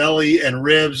touched belly and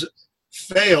ribs,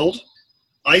 failed.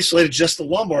 Isolated just the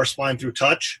lumbar spine through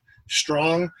touch.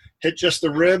 Strong, hit just the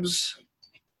ribs.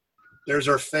 There's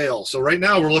our fail. So right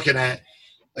now we're looking at,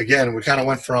 again, we kind of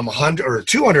went from 100 or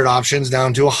 200 options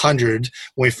down to 100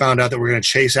 when we found out that we're going to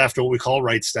chase after what we call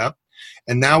right step.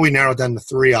 And now we narrowed down to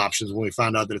 3 options when we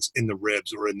found out that it's in the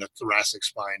ribs or in the thoracic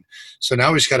spine. So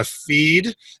now we just got to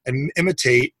feed and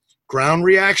imitate ground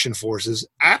reaction forces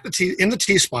at the in the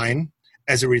T-spine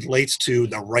as it relates to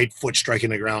the right foot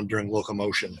striking the ground during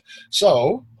locomotion.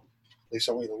 So they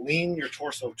want you to lean your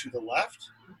torso to the left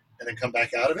and then come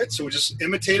back out of it. So we just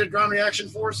imitated ground reaction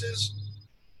forces.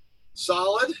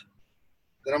 Solid.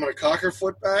 Then I'm going to cock her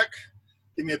foot back.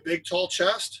 Give me a big, tall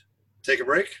chest. Take a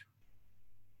break.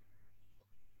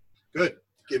 Good.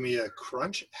 Give me a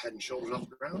crunch. Head and shoulders off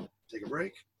the ground. Take a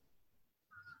break.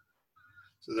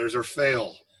 So there's our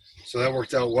fail. So that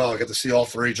worked out well. I got to see all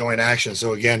 3 joint actions.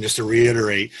 So again, just to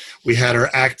reiterate, we had her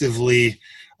actively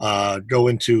go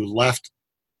into left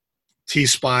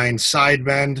T-spine side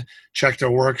bend, checked her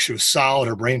work. She was solid.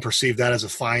 Her brain perceived that as a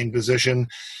fine position.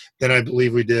 Then I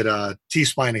believe we did a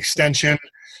T-spine extension,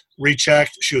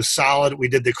 rechecked. She was solid. We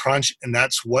did the crunch, and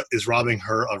that's what is robbing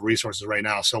her of resources right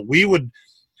now. So we would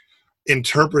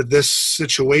interpret this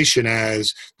situation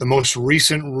as the most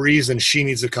recent reason she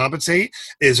needs to compensate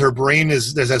is her brain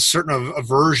there's a certain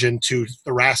aversion to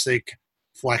thoracic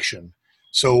flexion.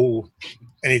 So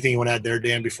anything you want to add there,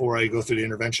 Dan, before I go through the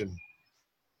intervention?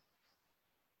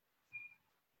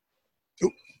 Oh,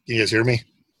 can you guys hear me?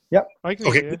 Yep. I can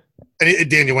Okay. hear you.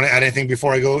 Dan, you want to add anything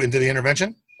before I go into the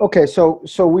intervention? Okay, so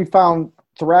we found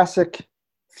thoracic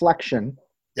flexion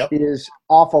is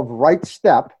off of right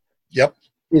step. Yep.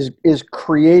 Is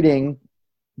creating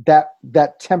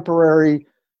that temporary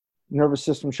nervous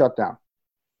system shutdown.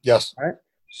 Yes. Right.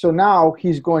 So now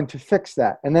he's going to fix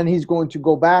that, and then he's going to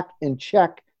go back and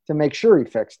check to make sure he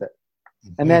fixed it,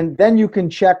 Mm-hmm. and then you can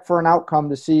check for an outcome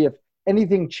to see if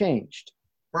anything changed.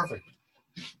 Perfect.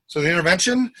 So the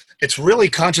intervention, it's really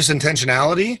conscious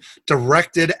intentionality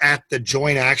directed at the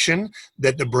joint action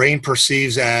that the brain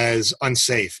perceives as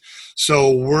unsafe.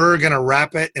 So we're going to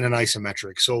wrap it in an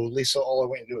isometric. So Lisa, all I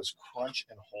want you to do is crunch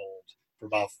and hold for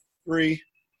about 3,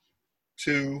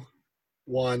 2,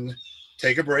 1.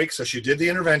 Take a break. So she did the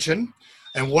intervention.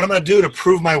 And what I'm going to do to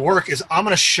prove my work is I'm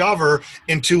going to shove her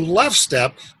into left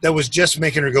step that was just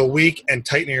making her go weak and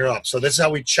tightening her up. So this is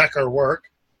how we check our work.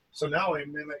 So now I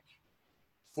mimic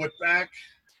foot back,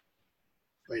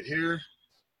 right here,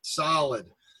 solid.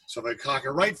 So if I cock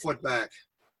her right foot back,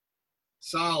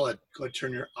 solid. Go ahead,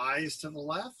 turn your eyes to the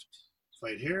left,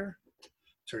 right here.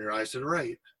 Turn your eyes to the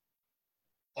right.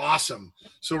 Awesome.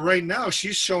 So right now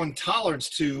she's showing tolerance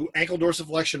to ankle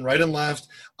dorsiflexion right and left,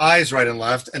 eyes right and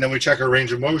left, and then we check her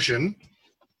range of motion.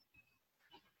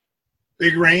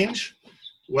 Big range,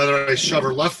 whether I shove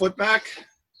her left foot back,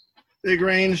 big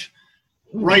range,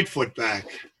 right foot back.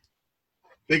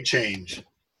 Big change.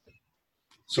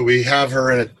 So we have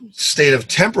her in a state of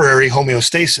temporary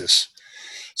homeostasis.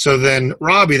 So then,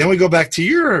 Robbie, then we go back to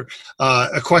your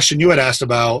a question you had asked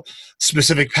about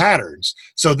specific patterns.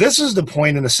 So this is the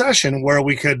point in the session where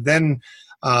we could then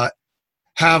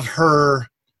have her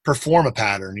perform a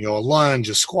pattern, a lunge,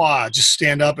 a squat, just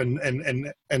stand up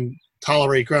and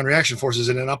tolerate ground reaction forces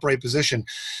in an upright position.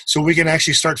 So we can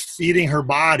actually start feeding her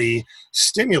body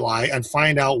stimuli and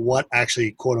find out what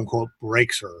actually, quote unquote,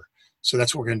 breaks her. So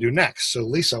that's what we're going to do next. So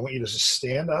Lisa, I want you to just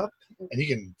stand up and you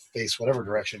can face whatever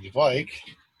direction you'd like.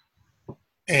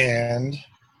 And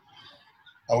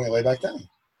I want you to lay back down.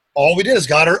 All we did is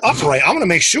got her upright. I'm going to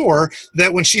make sure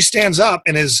that when she stands up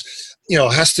and is,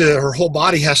 her whole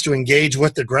body has to engage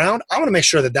with the ground, I want to make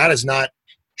sure that that is not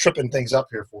tripping things up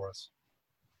here for us.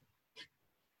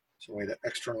 So way to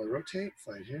externally rotate,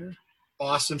 right here.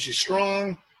 Awesome, she's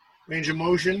strong, range of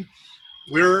motion.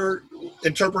 We're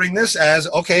interpreting this as,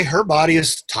 okay, her body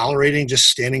is tolerating just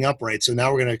standing upright. So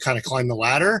now we're going to kind of climb the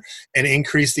ladder and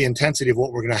increase the intensity of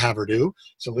what we're going to have her do.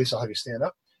 So Lisa, I'll have you stand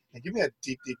up and give me a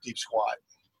deep, deep, deep squat.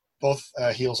 Both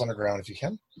heels on the ground if you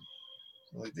can.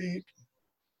 Really deep.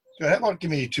 Go ahead, give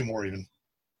me 2 more even.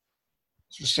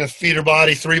 So just going to feed her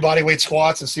body, 3 body weight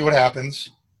squats and see what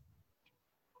happens.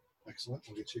 Excellent.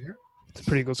 We'll get you here. It's a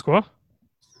pretty good squat.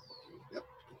 Yep.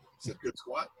 It's a good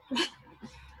squat.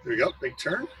 There you go. Big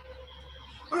turn.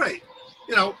 All right.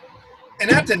 And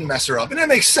that didn't mess her up. And that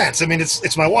makes sense. I mean,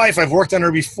 it's my wife. I've worked on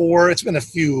her before. It's been a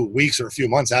few weeks or a few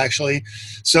months, actually.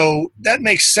 So that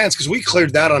makes sense because we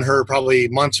cleared that on her probably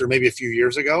months or maybe a few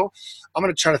years ago. I'm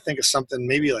going to try to think of something,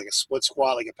 maybe like a split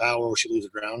squat, like a power where she leaves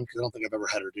the ground because I don't think I've ever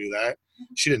had her do that.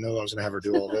 She didn't know I was going to have her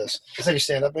do all this. Let's have you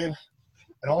stand up, babe.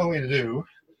 And all I want you to do,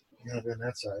 you're going to be on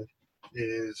that side,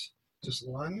 is just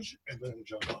lunge and then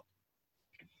jump up.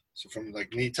 So from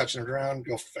like knee touching the ground,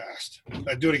 go fast.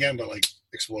 I do it again, but like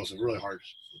explosive, really hard.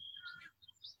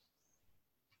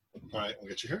 All right, we'll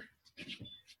get you here.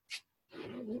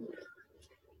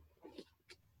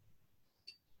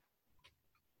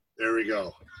 There we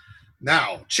go.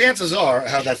 Now, chances are,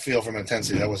 how'd that feel from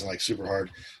intensity? That wasn't like super hard.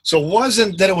 So it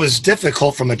wasn't that it was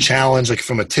difficult from a challenge, like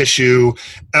from a tissue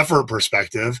effort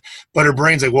perspective, but her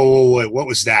brain's like, whoa, what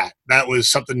was that? That was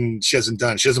something she hasn't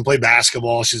done. She doesn't play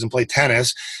basketball. She doesn't play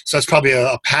tennis. So that's probably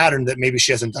a pattern that maybe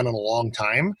she hasn't done in a long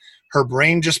time. Her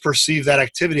brain just perceived that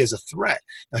activity as a threat.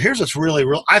 Now, here's what's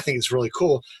I think it's really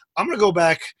cool. I'm going to go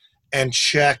back and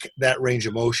check that range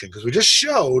of motion because we just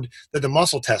showed that the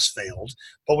muscle test failed.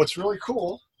 But what's really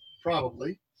cool,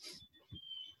 probably,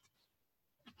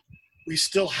 we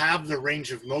still have the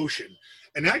range of motion.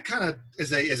 And that kind of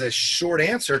is a short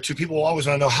answer to people who always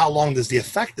want to know how long does the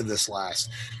effect of this last.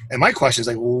 And my question is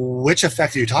like, which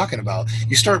effect are you talking about?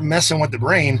 You start messing with the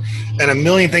brain and a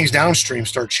million things downstream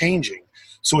start changing.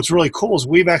 So what's really cool is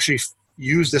we've actually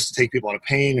used this to take people out of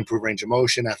pain, improve range of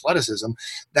motion, athleticism.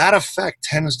 That effect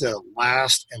tends to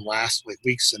last like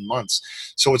weeks and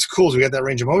months. So what's cool is we got that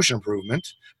range of motion improvement,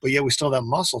 but yet we still have that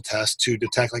muscle test to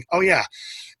detect like, oh yeah.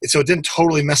 So it didn't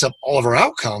totally mess up all of our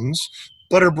outcomes,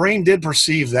 but her brain did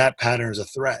perceive that pattern as a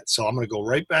threat. So I'm going to go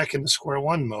right back into square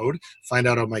one mode, find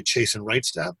out am I chasing right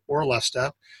step or left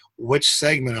step, which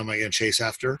segment am I going to chase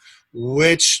after,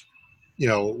 which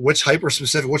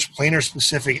hyper-specific, which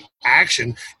planar-specific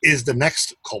action is the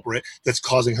next culprit that's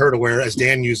causing her to wear, as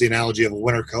Dan used the analogy of a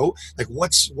winter coat, like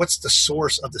what's the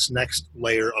source of this next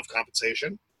layer of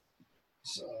compensation?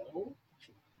 So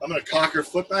I'm going to cock her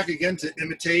foot back again to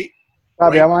imitate.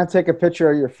 Robbie, I want to take a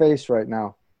picture of your face right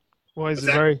now. Why is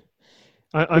it very...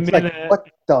 what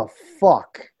the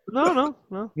fuck? No.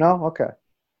 No? Okay.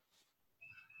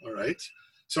 All right.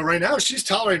 So right now she's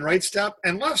tolerating right step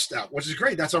and left step, which is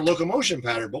great. That's our locomotion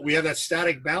pattern, but we have that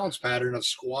static balance pattern of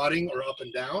squatting or up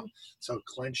and down. So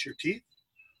clench your teeth.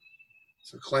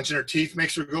 So clenching her teeth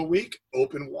makes her go weak,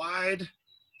 open wide,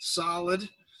 solid.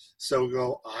 So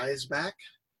go eyes back.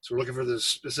 So we're looking for the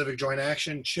specific joint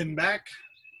action, chin back.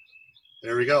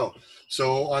 There we go.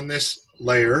 So on this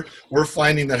layer, we're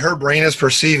finding that her brain is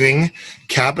perceiving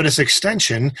capitis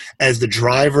extension as the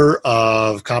driver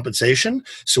of compensation.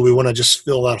 So we want to just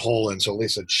fill that hole in. So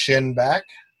Lisa, chin back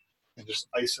and just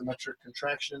isometric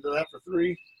contraction into that for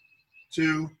 3,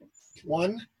 2,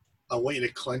 1. I want you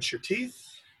to clench your teeth.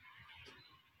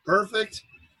 Perfect.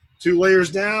 2 layers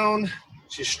down.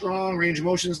 She's strong. Range of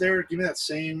motion's there. Give me that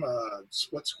same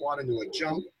split squat into a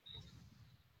jump.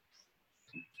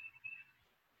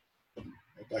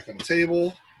 Right back on the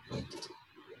table.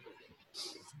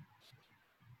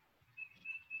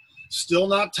 Still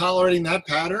not tolerating that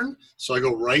pattern. So I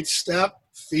go right step,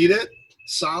 feed it,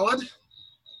 solid.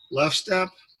 Left step,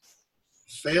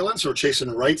 failing. So we're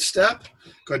chasing right step.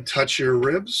 Go ahead and touch your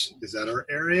ribs. Is that our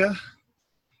area?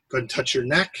 Go ahead and touch your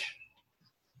neck.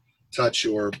 Touch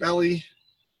your belly.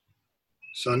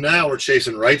 So now we're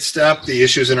chasing right step. The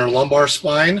issue's in our lumbar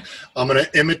spine. I'm going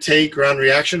to imitate ground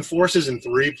reaction forces in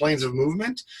 3 planes of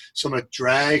movement. So I'm going to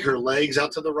drag her legs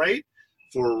out to the right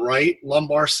for right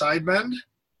lumbar side bend.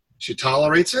 She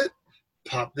tolerates it.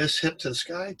 Pop this hip to the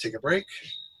sky. Take a break.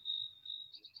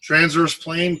 Transverse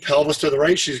plane, pelvis to the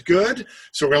right. She's good.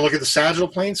 So we're going to look at the sagittal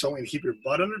plane. So I'm going to keep your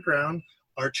butt underground.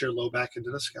 Arch your low back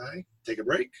into the sky. Take a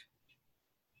break.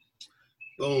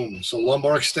 Boom. So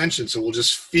lumbar extension. So we'll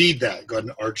just feed that. Go ahead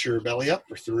and arch your belly up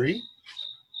for 3,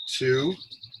 2,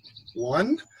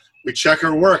 1. We check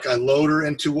her work. I load her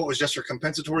into what was just her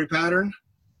compensatory pattern.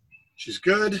 She's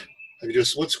good. Have you do a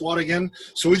split squat again?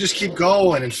 So we just keep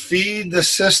going and feed the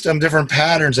system different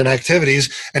patterns and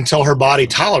activities until her body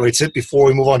tolerates it before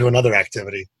we move on to another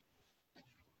activity.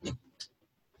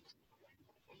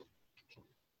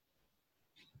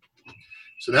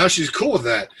 So now she's cool with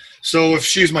that. So if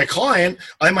she's my client,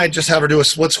 I might just have her do a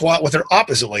split squat with her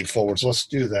opposite leg forward. So let's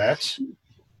do that.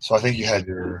 So I think you had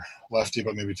your lefty,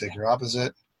 but maybe take your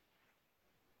opposite.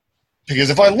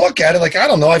 Because if I look at it, like, I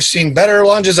don't know, I've seen better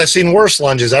lunges, I've seen worse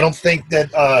lunges. I don't think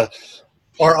that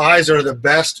our eyes are the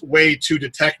best way to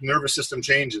detect nervous system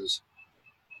changes.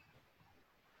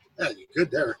 Yeah, you're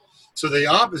good there. So the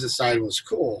opposite side was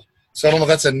cool. So I don't know if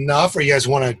that's enough or you guys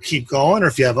want to keep going or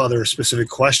if you have other specific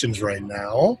questions right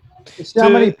now. See how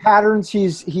many patterns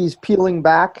he's peeling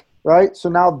back, right? So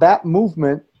now that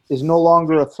movement is no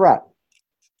longer a threat.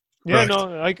 Yeah,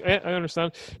 no, I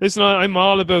understand. Listen, I'm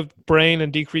all about brain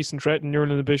and decreasing threat and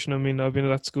neural inhibition. I mean, I've been at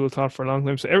that school taught for a long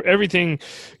time. So everything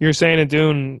you're saying and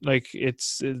doing, like,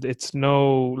 it's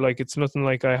nothing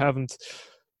like I haven't.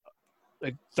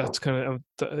 Like, that's kind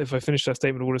of, if I finished that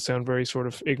statement, it would have sounded very sort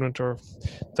of ignorant or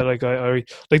that, like, I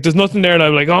like, there's nothing there that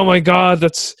I'm like, oh my God,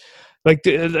 that's like,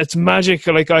 it's magic.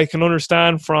 Like, I can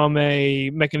understand from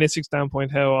a mechanistic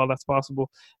standpoint how all that's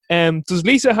possible. Does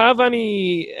Lisa have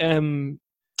any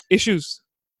issues?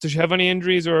 Does she have any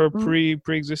injuries or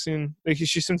pre-existing? Like, is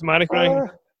she symptomatic or anything?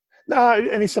 No,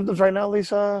 any symptoms right now,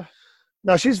 Lisa?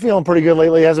 No, she's feeling pretty good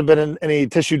lately. Hasn't been in any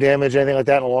tissue damage, anything like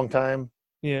that in a long time.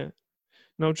 Yeah.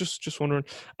 No, just wondering.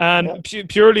 And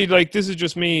purely, like, this is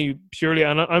just me purely,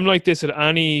 and I'm like this at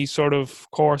any sort of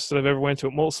course that I've ever went to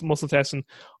at muscle testing.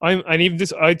 And even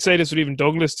this, I'd say this with even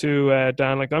Douglas to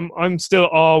Dan. Like, I'm still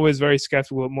always very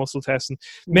skeptical at muscle testing.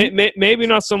 Maybe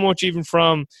not so much even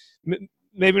from.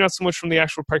 Maybe not so much from the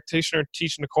actual practitioner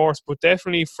teaching the course, but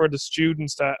definitely for the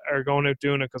students that are going out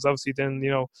doing it. Because obviously, then, you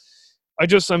know,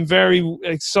 I'm very,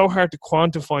 it's so hard to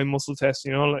quantify muscle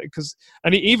testing, you know, like, because,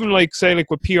 and even like, say,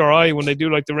 like with PRI, when they do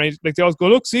like the range, like they always go,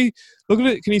 look at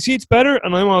it, can you see it's better?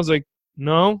 And I'm always like,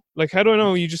 no, like, how do I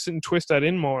know? You just didn't twist that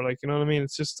in more, like, you know what I mean?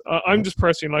 It's just, I'm just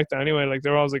personally like that anyway. Like,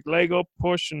 they're always like leg up,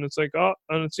 push, and it's like, oh,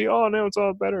 and see, oh, now it's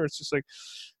all better. It's just like,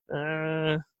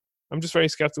 I'm just very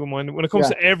skeptical minded when it comes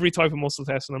to every type of muscle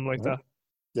testing. I'm like that.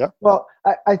 Yeah. Well,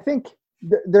 I think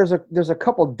there's a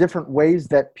couple different ways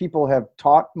that people have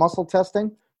taught muscle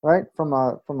testing, right? From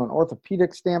an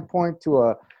orthopedic standpoint to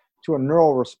a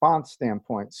neural response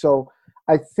standpoint. So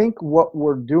I think what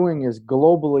we're doing is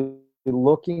globally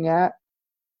looking at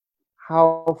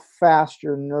how fast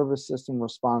your nervous system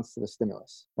responds to the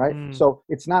stimulus, right? So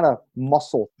it's not a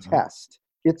muscle test.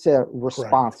 It's a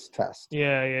response test.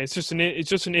 Yeah. It's just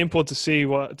an input to see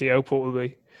what the output will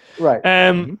be. Right.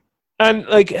 And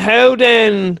like, how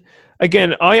then?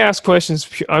 Again, I ask questions.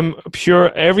 I'm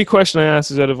pure. Every question I ask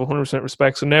is out of 100%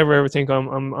 respect. So never ever think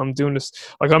I'm doing this.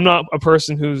 Like, I'm not a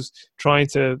person who's trying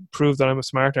to prove that I'm a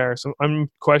smart arse.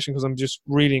 I'm questioning because I'm just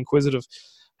really inquisitive.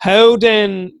 How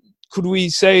then could we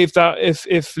say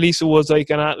if Lisa was like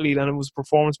an athlete and it was a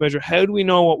performance measure, how do we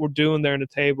know what we're doing there in the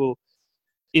table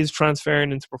is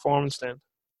transferring into performance then?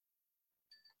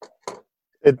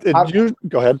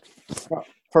 Go ahead.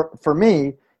 For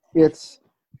me, it's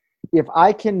if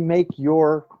I can make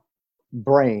your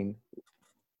brain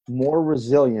more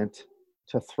resilient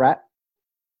to threat,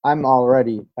 I'm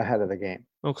already ahead of the game.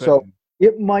 Okay. So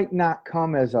it might not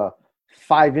come as a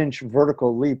 5-inch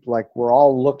vertical leap like we're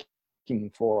all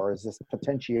looking for as this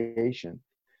potentiation,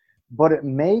 but it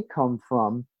may come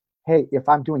from, hey, if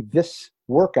I'm doing this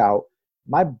workout,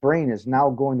 my brain is now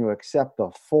going to accept the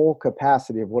full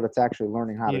capacity of what it's actually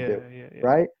learning how to do,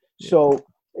 right?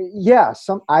 Yeah.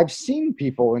 So I've seen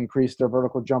people increase their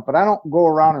vertical jump, but I don't go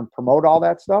around and promote all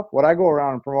that stuff. What I go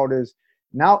around and promote is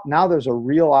now there's a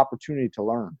real opportunity to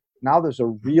learn. Now there's a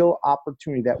real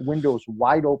opportunity. That window is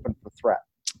wide open for threat.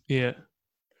 Yeah.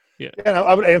 And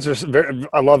I would answer.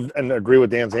 I love and agree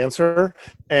with Dan's answer.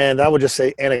 And I would just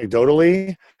say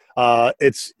anecdotally,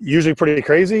 it's usually pretty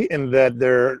crazy in that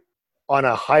they're on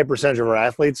a high percentage of our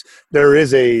athletes, there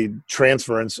is a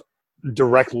transference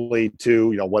directly to,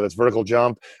 whether it's vertical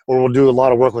jump, or we'll do a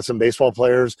lot of work with some baseball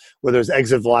players where there's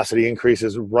exit velocity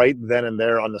increases right then and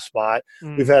there on the spot.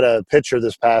 We've had a pitcher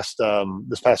this past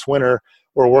winter.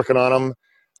 We're working on them.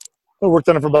 We worked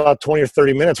on it for about 20 or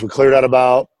 30 minutes. We cleared out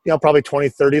about, probably 20,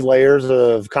 30 layers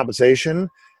of compensation.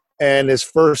 And his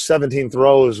first 17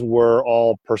 throws were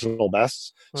all personal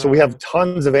bests. So we have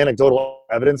tons of anecdotal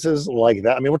evidences like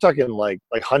that. I mean, we're talking like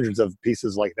hundreds of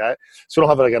pieces like that. So we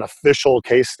don't have like an official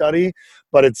case study,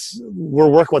 but we're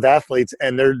working with athletes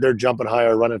and they're jumping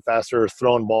higher, running faster,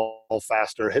 throwing ball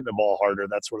faster, hitting the ball harder,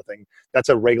 that sort of thing. That's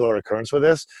a regular occurrence with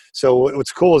this. So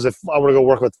what's cool is if I were to go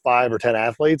work with 5 or 10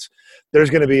 athletes,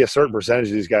 there's going to be a certain percentage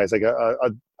of these guys, like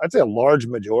I'd say a large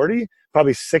majority,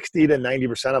 probably 60 to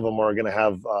 90% of them are going to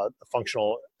have a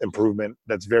functional improvement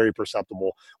that's very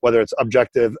perceptible, whether it's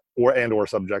objective or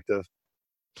subjective.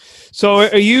 So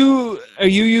are you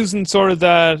using sort of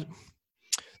that?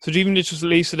 So even just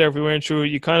Lisa there, if we weren't sure,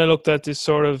 you kind of looked at this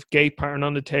sort of gait pattern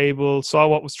on the table, saw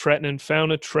what was threatening,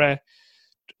 found a threat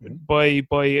by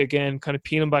again kind of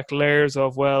peeling back layers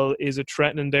of, well, is it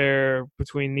threatening there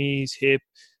between knees, hip,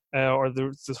 or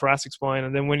the thoracic spine?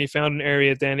 And then when you found an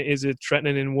area, then is it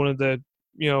threatening in one of the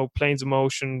planes of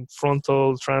motion,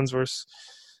 frontal, transverse,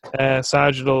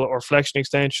 sagittal, or flexion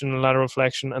extension and lateral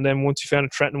flexion? And then once you found a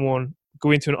threatening one, go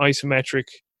into an isometric.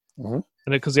 And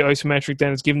because the isometric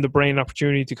then is giving the brain an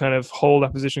opportunity to kind of hold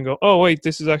that position and go, oh wait,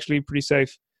 this is actually pretty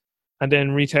safe, and then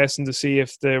retesting to see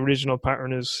if the original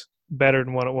pattern is better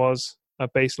than what it was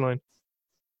at baseline.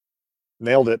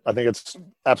 Nailed it. I think it's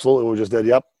absolutely what we just did.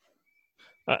 Yep.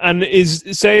 And is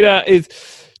that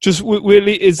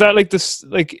like this?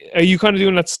 Like, are you kind of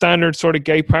doing that standard sort of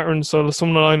gait pattern? So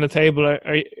someone lying on the table,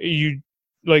 are you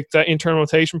like that internal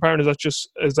rotation pattern? Is that just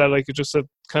a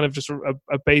kind of just a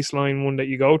baseline one that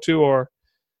you go to, or?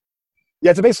 Yeah,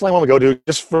 it's a baseline one we go to.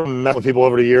 Just from meeting with people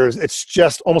over the years, it's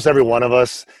just almost every one of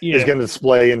us is going to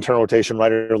display internal rotation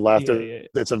right or left.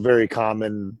 It's a very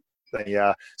common thing.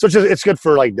 Yeah, so it's good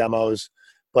for like demos,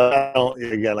 but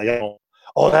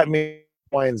that means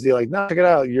Y and Z. Like, no, check it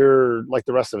out. You're like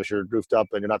the rest of us. You're goofed up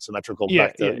and you're not symmetrical.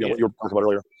 Back to what you were talking about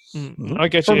earlier. I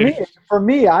get you. For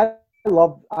me, I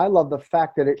love the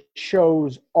fact that it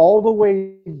shows all the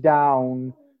way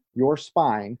down your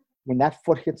spine. When that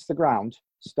foot hits the ground,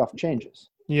 stuff changes.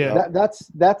 Yeah,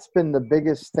 that's been the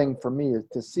biggest thing for me, is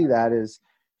to see that is,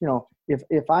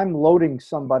 if I'm loading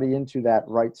somebody into that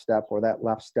right step or that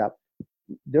left step,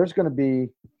 there's going to be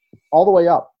all the way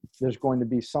up. There's going to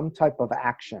be some type of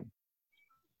action,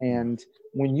 and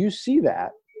when you see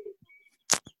that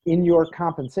in your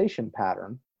compensation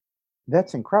pattern,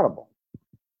 that's incredible.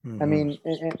 I mean,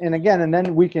 and again, and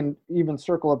then we can even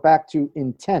circle it back to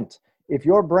intent. If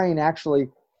your brain actually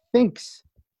thinks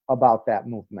about that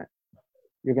movement,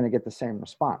 you're going to get the same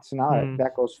response. So now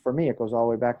that goes, for me, it goes all the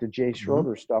way back to Jay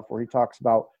Schroeder stuff, where he talks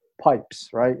about pipes,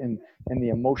 right? And the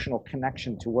emotional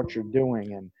connection to what you're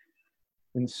doing.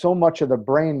 And so much of the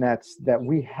brain that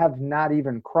we have not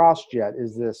even crossed yet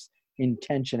is this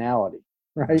intentionality,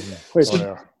 right?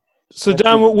 So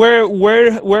Dan,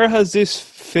 where has this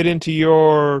fit into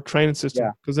your training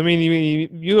system? Because I mean,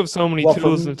 you have so many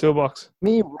tools in the toolbox.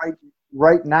 Me,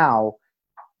 right now,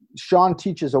 Sean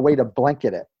teaches a way to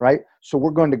blanket it, right? So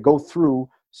we're going to go through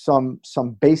some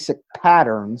basic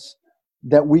patterns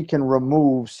that we can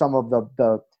remove some of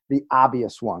the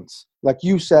obvious ones. Like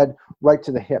you said, right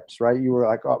to the hips, right? You were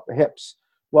like, oh, hips.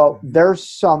 Well, there's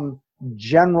some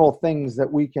general things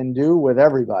that we can do with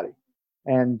everybody.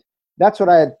 And that's what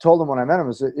I had told him when I met him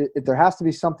is there has to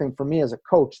be something for me as a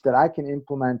coach that I can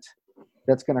implement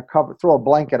that's going to throw a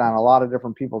blanket on a lot of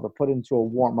different people to put into a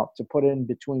warm-up, to put in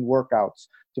between workouts,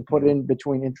 to put in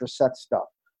between intraset stuff.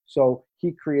 So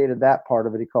he created that part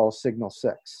of it he calls Signal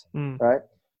 6, right?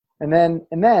 And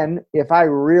then if I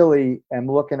really am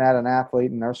looking at an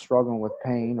athlete and they're struggling with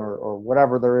pain or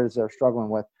whatever there is they're struggling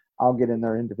with, I'll get in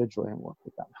there individually and work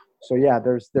with them. So yeah,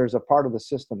 there's a part of the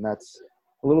system that's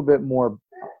a little bit more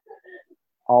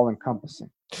all-encompassing.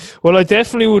 Well, I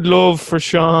definitely would love for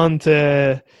Sean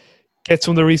to get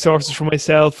some of the resources for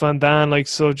myself and Dan. Like,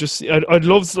 so just I'd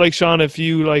love to, like, Sean, if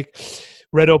you like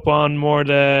read up on more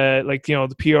the, like, you know,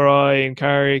 the PRI and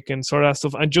Carrick and sort of that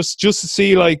stuff, and just to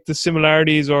see like the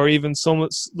similarities, or even some,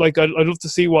 like, I'd love to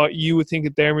see what you would think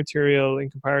of their material in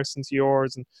comparison to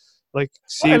yours, and like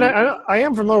see. And I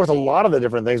am familiar with a lot of the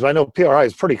different things, but I know PRI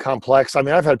is pretty complex. I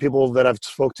mean, I've had people that I've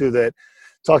spoke to that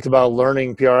talked about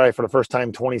learning PRI for the first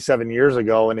time 27 years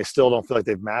ago, and they still don't feel like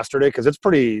they've mastered it because it's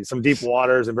some deep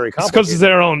waters and very complicated. It's because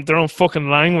it's their own fucking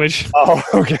language. Oh,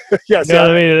 okay. Yes. You know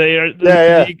what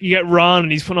I mean? You get Ron,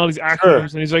 and he's putting all these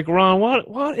acronyms, and he's like, Ron,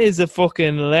 what is a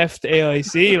fucking left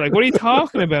AIC? Like, what are you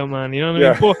talking about, man? You know what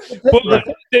I mean?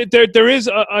 But there is,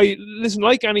 I listen,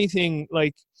 like anything,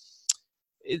 like,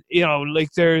 you know,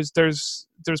 like there's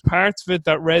parts of it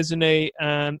that resonate,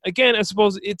 and again, I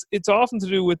suppose it's often to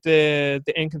do with the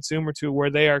end consumer too,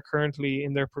 where they are currently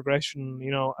in their progression,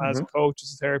 you know, as a coach,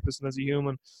 as a therapist, and as a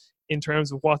human, in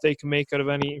terms of what they can make out of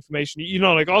any information. You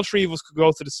know, like all three of us could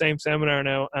go to the same seminar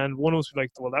now, and one of us would be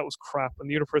like, well, that was crap, and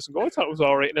the other person go, I thought it was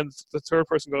all right, and then the third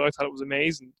person go, I thought it was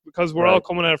amazing, because we're all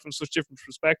coming at it from such different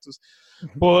perspectives.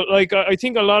 But like, I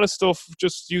think a lot of stuff,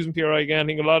 just using PRI again, I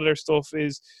think a lot of their stuff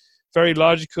is very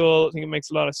logical. I think it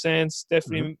makes a lot of sense.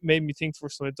 Definitely made me think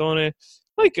first time I'd done it.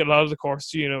 Like a lot of the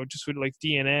course, you know, just with like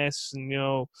DNS and, you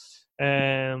know,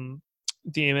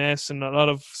 DMS and a lot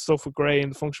of stuff with Gray and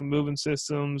the functional movement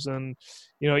systems, and,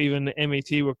 you know, even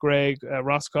MAT with Greg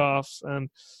Roscoff, and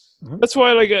that's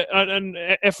why, like, and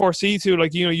FRC too.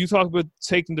 Like, you know, you talk about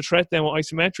taking the threat down with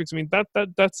isometrics. I mean,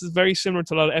 that's very similar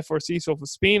to a lot of FRC stuff with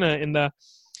Spina, in that.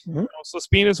 You know, so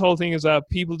Spina's whole thing is that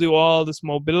people do all this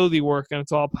mobility work and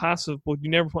it's all passive, but you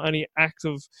never put any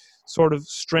active sort of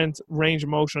strength, range of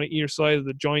motion on either side of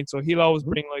the joint. So he'll always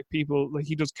bring, like, people, like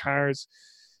he does cars,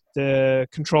 the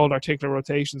controlled articular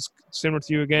rotations, similar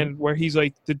to you again, where he's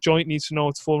like, the joint needs to know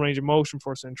its full range of motion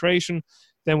for centration.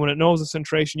 Then when it knows the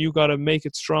centration, you got to make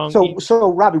it strong.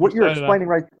 So Robbie, what you're explaining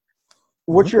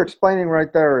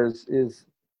right there is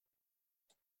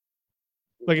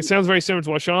like, it sounds very similar to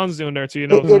what Sean's doing there too, you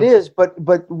know. It is, but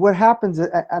what happens,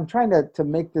 I'm trying to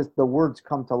make the words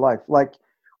come to life. Like,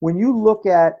 when you look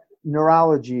at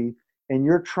neurology and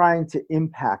you're trying to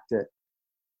impact it,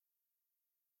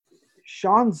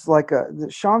 Sean's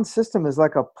system is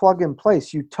like a plug and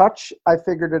place. You touch, I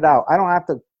figured it out. I don't have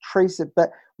to trace it,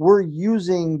 but we're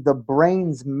using the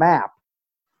brain's map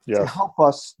to help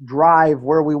us drive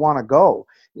where we want to go.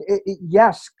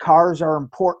 Yes, cars are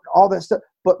important, all that stuff.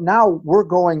 But now we're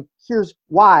going, here's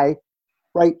why,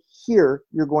 right here,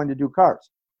 you're going to do cars.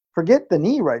 Forget the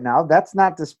knee right now. That's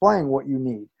not displaying what you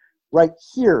need. Right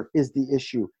here is the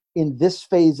issue in this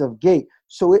phase of gait.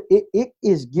 So it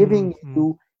is giving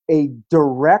you a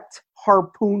direct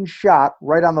harpoon shot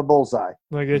right on the bullseye.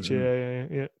 I get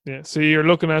you. Yeah. So you're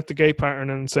looking at the gait pattern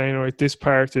and saying, all right, this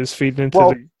part is feeding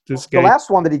into this gait. The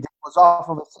last one that he did was off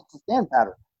of a sit-to-stand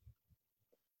pattern.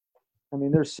 I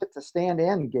mean, there's sit-to-stand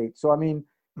and gait. So, I mean,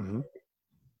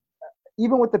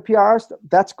 even with the PR stuff,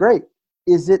 that's great.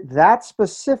 Is it that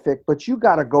specific? But you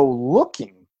got to go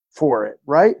looking for it,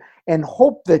 right? And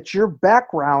hope that your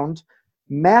background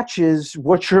matches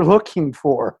what you're looking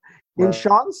for. In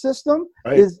Sean's system,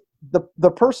 is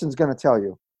the person's going to tell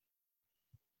you.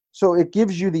 So it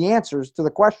gives you the answers to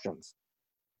the questions.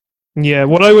 Yeah,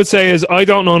 what I would say is I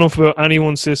don't know enough about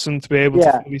anyone's system to be able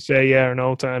to fully say yeah or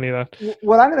no to any of that.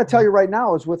 What I'm going to tell you right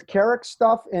now is with Carrick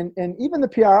stuff and even the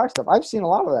PRI stuff, I've seen a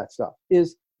lot of that stuff,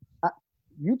 is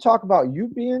you talk about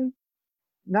you being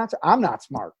I'm not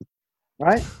smart,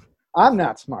 right? I'm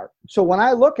not smart. So when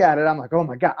I look at it, I'm like, oh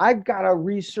my God, I've got to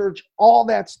research all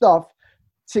that stuff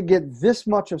to get this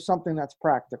much of something that's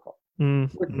practical.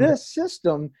 With this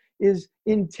system is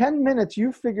in 10 minutes,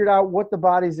 you figured out what the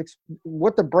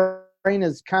brain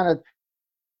is kind of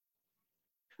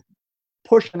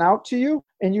pushing out to you,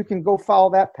 and you can go follow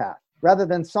that path rather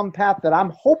than some path that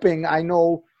I'm hoping I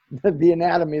know the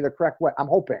anatomy the correct way. I'm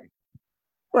hoping.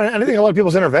 Right. And I think a lot of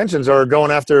people's interventions are going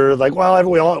after, like,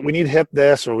 well, we need hip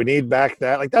this or we need back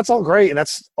that. Like, that's all great and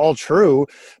that's all true,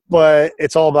 but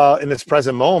it's all about in this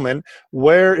present moment,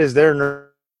 where is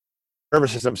their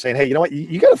nervous system saying, hey, you know what,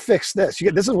 you got to fix this.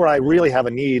 This is where I really have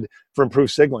a need for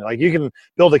improved signaling. Like you can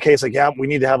build a case like, yeah, we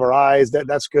need to have our eyes.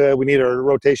 That's good. We need a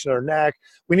rotation of our neck.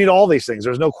 We need all these things.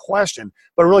 There's no question.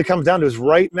 But it really comes down to is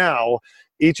right now,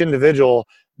 each individual,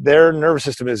 their nervous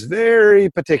system is very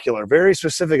particular, very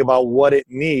specific about what it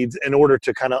needs in order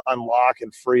to kind of unlock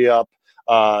and free up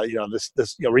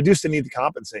reduce the need to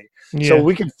compensate. Yeah. So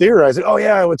we can theorize it. Oh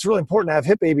yeah, it's really important to have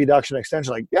hip abduction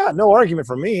extension. Like, yeah, no argument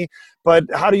for me. But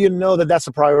how do you know that that's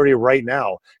a priority right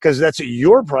now? Because that's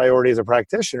your priority as a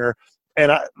practitioner.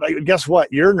 And guess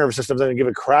what? Your nervous system doesn't give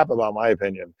a crap about my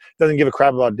opinion. Doesn't give a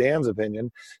crap about Dan's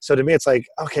opinion. So to me, it's like,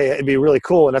 okay, it'd be really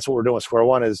cool. And that's what we're doing with Square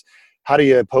One is how do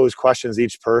you pose questions to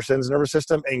each person's nervous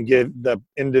system and give the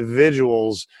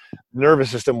individual's nervous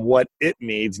system what it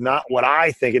needs, not what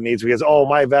I think it needs, because, oh,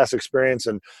 my vast experience,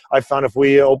 and I found if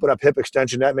we open up hip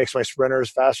extension, that makes my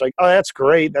sprinters faster. Like, oh, that's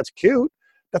great. That's cute.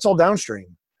 That's all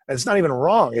downstream. And it's not even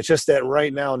wrong. It's just that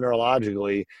right now,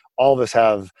 neurologically, all of us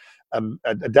have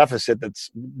a deficit that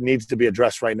needs to be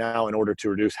addressed right now in order to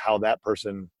reduce how that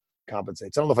person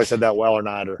compensates. I don't know if I said that well or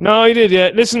not. No, you did, yeah.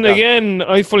 Listen, again,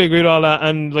 I fully agree with all that.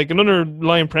 And like another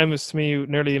line premise to me,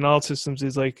 nearly in all systems,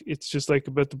 is like it's just like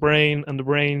about the brain and the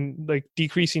brain, like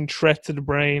decreasing threat to the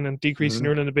brain and decreasing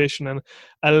neural inhibition and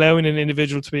allowing an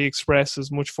individual to be express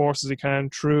as much force as they can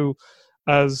through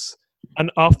as an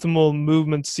optimal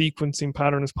movement sequencing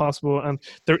pattern as possible. And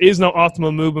there is no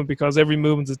optimal movement because every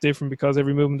movement is different, because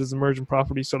every movement is emergent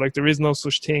property. So like there is no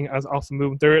such thing as optimal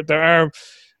movement. There are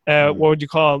what would you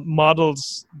call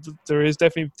models? There is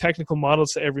definitely technical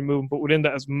models to every movement, but within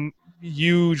that is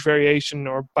huge variation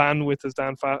or bandwidth, as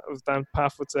Dan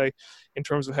Pfaff would say, in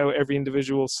terms of how every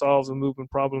individual solves a movement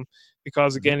problem.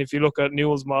 Because again, if you look at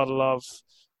Newell's model of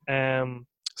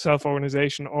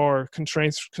self-organization or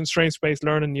constraints-based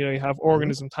learning, you have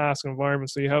organism, task, and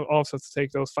environment. So you also have to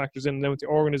take those factors in. And then with the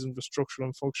organism, the structural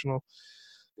and functional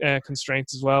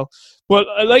constraints as well. But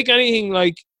like anything,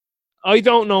 like I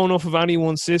don't know enough of any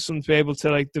one system to be able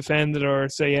to like defend it or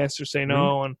say yes or say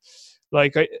no. And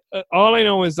like all I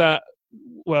know is that,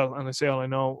 well, and I say all I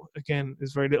know again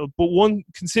is very little, but one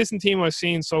consistent theme I've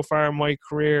seen so far in my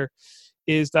career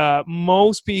is that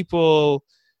most people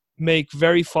make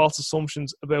very false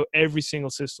assumptions about every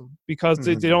single system because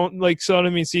they don't like. So what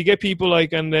I mean, so you get people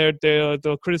like, and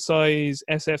they'll criticize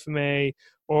SFMA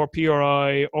or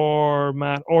PRI or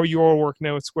Matt or your work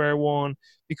now at Square One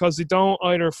because they don't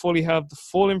either fully have the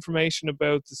full information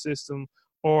about the system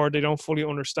or they don't fully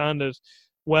understand it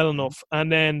well enough.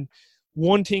 And then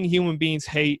one thing human beings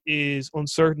hate is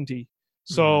uncertainty.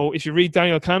 So if you read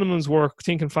Daniel Kahneman's work,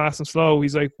 Thinking Fast and Slow,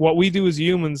 he's like, what we do as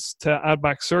humans to add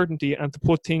back certainty and to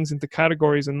put things into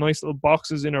categories and nice little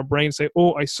boxes in our brain, say,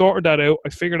 oh, I sorted that out, I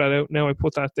figured that out, now I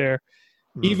put that there.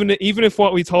 Even if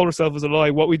what we told ourselves is a lie,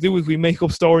 what we do is we make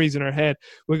up stories in our head.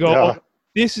 We go, oh,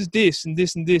 this is this and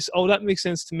this and this. Oh, that makes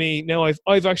sense to me. Now I've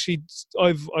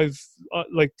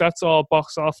like that's all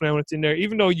boxed off now and it's in there.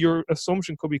 Even though your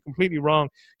assumption could be completely wrong,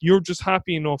 you're just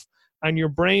happy enough, and your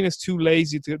brain is too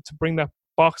lazy to bring that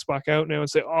box back out now and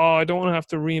say, oh, I don't want to have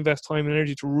to reinvest time and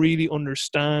energy to really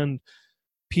understand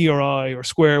PRI or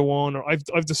Square One, or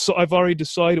I've already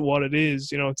decided what it is.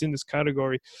 It's in this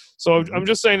category. So I'm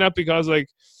just saying that because like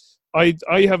I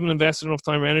haven't invested enough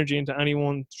time or energy into any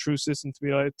one true system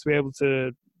to be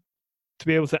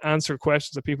able to answer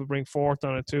questions that people bring forth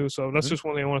on it too. So that's just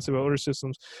one thing I want to say about other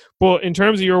systems. But in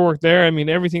terms of your work there, I mean,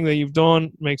 everything that you've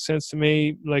done makes sense to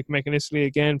me. Like mechanistically,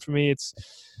 again, for me, it's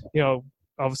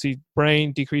obviously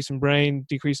decreasing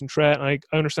threat. And I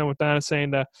understand what Dan is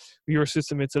saying, that your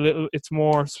system, it's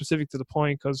more specific to the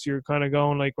point because you're kind of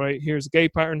going like, right, here's the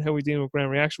gait pattern, how we deal with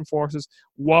ground reaction forces.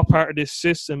 What part of this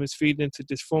system is feeding into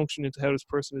dysfunction, into how this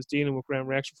person is dealing with ground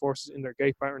reaction forces in their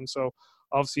gait pattern. So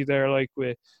obviously there, like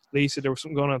with Lisa, there was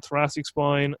something going on thoracic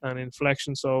spine and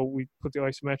inflection. So we put the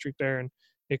isometric there and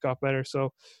it got better.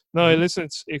 So no, listen,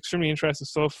 it's extremely interesting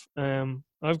stuff.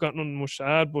 I've got nothing much to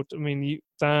add, but I mean,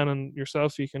 Dan and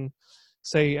yourself, you can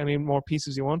say any more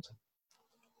pieces you want.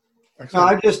 No,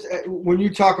 I just, when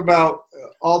you talk about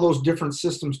all those different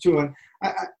systems too, and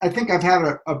I think I've had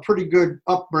a pretty good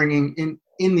upbringing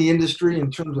in the industry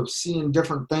in terms of seeing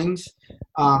different things.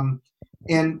 And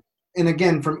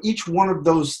again, from each one of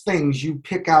those things, you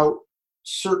pick out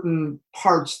certain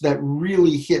parts that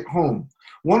really hit home.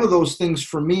 One of those things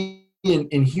for me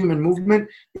in human movement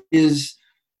is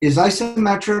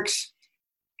isometrics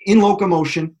in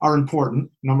locomotion are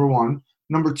important, number one.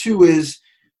 Number two is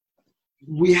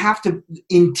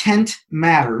intent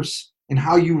matters and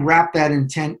how you wrap that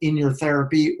intent in your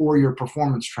therapy or your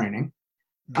performance training.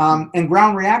 And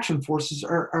ground reaction forces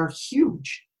are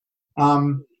huge.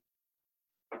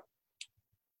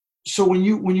 so when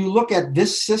you look at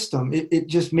this system, it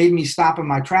just made me stop in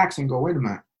my tracks and go, wait a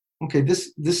minute. Okay,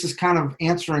 this is kind of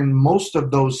answering most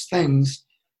of those things.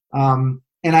 And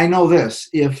I know this,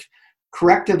 if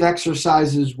corrective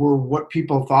exercises were what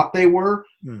people thought they were,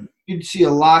 you'd see a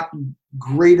lot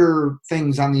greater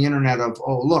things on the internet of,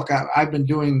 oh, look, I've been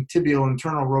doing tibial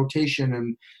internal rotation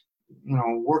and,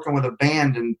 working with a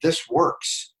band and this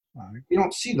works. You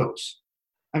don't see those.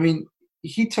 I mean,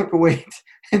 he took away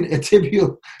a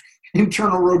tibial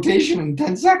internal rotation in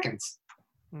 10 seconds.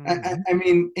 I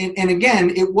mean, and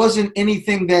again, it wasn't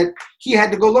anything that he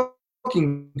had to go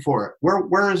looking for it.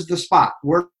 Where is the spot?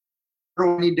 Where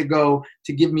do I need to go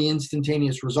to give me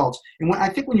instantaneous results? And I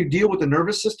think when you deal with the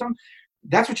nervous system,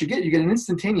 that's what you get. You get an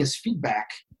instantaneous feedback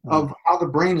of how the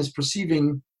brain is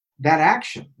perceiving that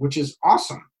action, which is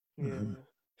awesome. Yeah.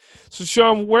 So,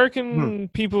 Sean, where can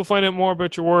people find out more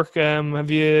about your work? Have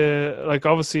you,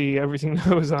 obviously everything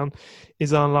now is on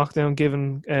lockdown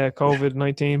given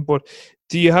COVID-19, but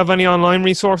do you have any online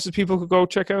resources people could go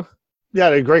check out?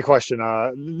 Yeah, great question.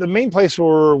 The main place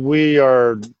where we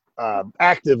are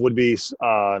active would be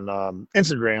on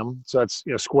Instagram. So that's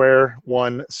Square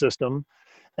One System,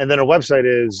 and then our website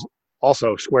is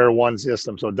also Square One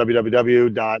System. So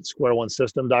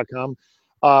www.squareonesystem.com.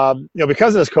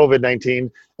 Because of this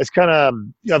COVID-19, it's kind of,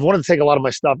 I've wanted to take a lot of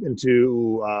my stuff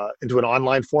into an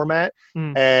online format,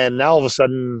 and now all of a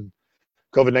sudden,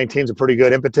 COVID-19 is a pretty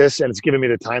good impetus, and it's given me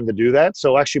the time to do that.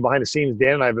 So actually, behind the scenes,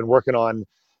 Dan and I have been working on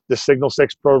the Signal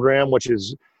 6 program, which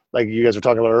is, like you guys were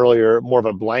talking about earlier, more of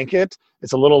a blanket.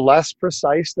 It's a little less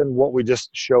precise than what we just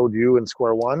showed you in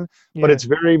Square One, but it's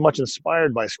very much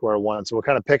inspired by Square One. So we're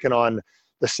kind of picking on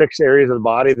the 6 areas of the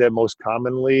body that most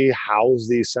commonly house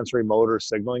these sensory motor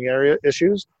signaling area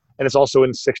issues. And it's also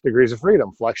in 6 degrees of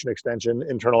freedom: flexion, extension,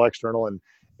 internal, external, and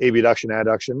abduction,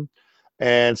 adduction.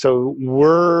 And so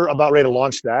we're about ready to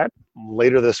launch that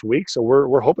later this week. So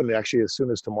we're hoping to actually, as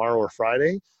soon as tomorrow or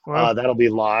Friday, that'll be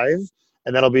live.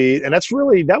 And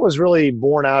that was really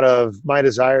born out of my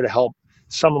desire to help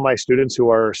some of my students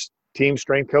who are team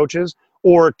strength coaches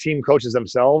or team coaches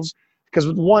themselves. Because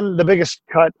the biggest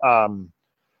cut,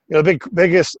 the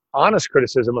biggest honest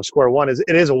criticism of Square One is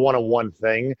it is a one-on-one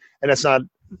thing, and it's not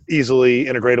easily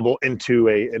integratable into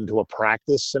a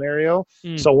practice scenario.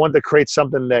 So I wanted to create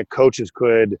something that coaches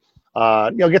could,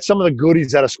 get some of the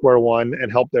goodies out of Square One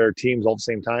and help their teams all at the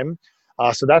same time.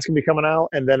 So that's going to be coming out.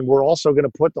 And then we're also going to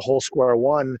put the whole Square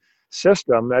One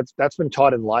system that's been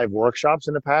taught in live workshops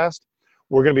in the past.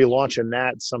 We're going to be launching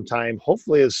that sometime,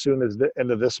 hopefully as soon as the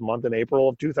end of this month in April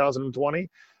of 2020.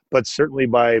 But certainly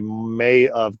by May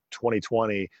of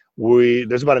 2020,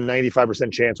 there's about a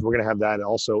 95% chance we're going to have that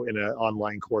also in an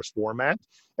online course format.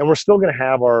 And we're still going to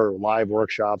have our live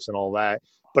workshops and all that,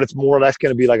 but it's more or less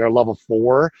going to be like our level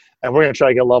 4. And we're going to try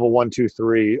to get level 1, 2,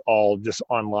 3 all just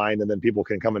online. And then people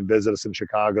can come and visit us in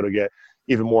Chicago to get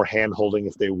even more hand holding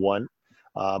if they want.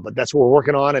 But that's what we're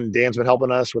working on. And Dan's been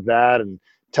helping us with that and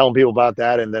telling people about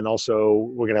that. And then also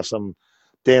we're going to have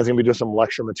Dan's going to be doing some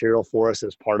lecture material for us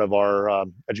as part of our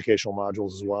educational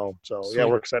modules as well. So, yeah,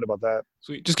 we're excited about that.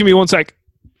 Sweet. Just give me 1 sec.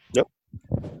 Yep.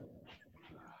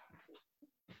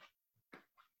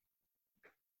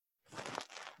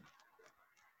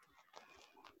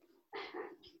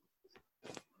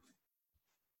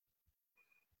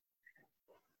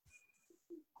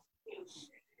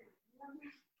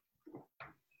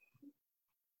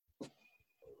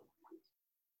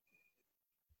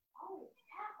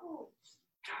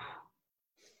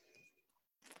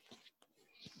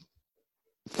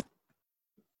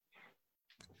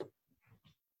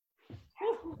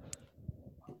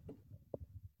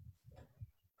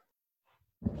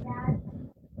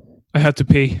 I had to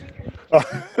pee. No,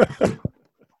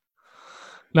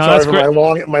 sorry that's for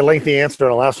great. my lengthy answer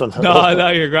on the last one. No,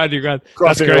 you're grand. You're grand.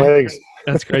 Crossing your legs.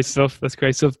 That's great stuff. That's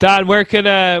great stuff. Dan, where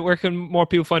can more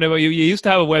people find out about you? You used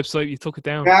to have a website. You took it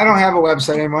down. Yeah, I don't have a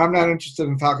website anymore. I'm not interested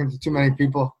in talking to too many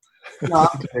people. No,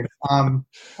 I'm kidding.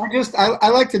 I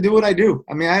like to do what I do.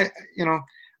 I mean, I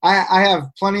have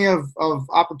plenty of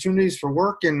opportunities for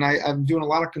work, and I'm doing a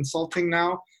lot of consulting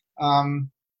now.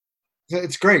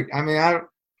 It's great. I mean,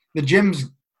 the gym's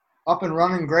up and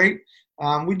running great.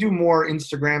 We do more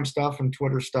Instagram stuff and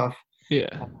Twitter stuff.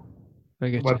 Yeah, I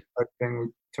get you. Thing, we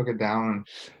took it down.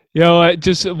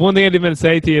 Just one thing I didn't mean to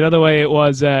say to you. Another way it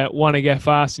was want to get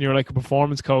fast, and you're like a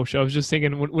performance coach. I was just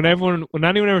thinking when anyone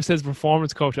ever says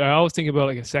performance coach, I always think about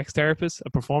like a sex therapist, a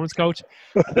performance coach,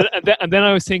 and then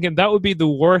I was thinking that would be the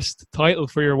worst title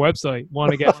for your website.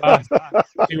 Want to get fast?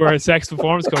 You were a sex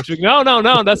performance coach. Like,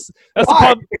 no. That's the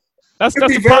problem. That's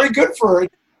very good for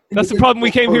it. That's the problem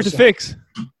we came here to fix.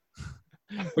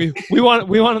 We want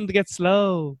them to get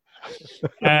slow.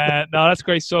 No, that's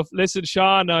great stuff. Listen,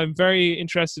 Sean, I'm very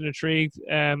interested and intrigued.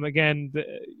 Again,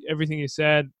 everything you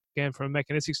said, again, from a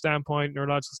mechanistic standpoint,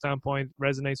 neurological standpoint,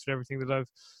 resonates with everything that I've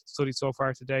studied so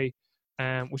far today,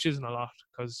 which isn't a lot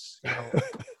because,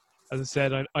 as I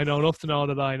said, I know enough to know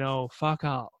that I know fuck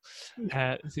all.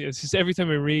 It's just every time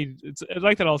I read, it's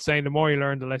like that old saying, the more you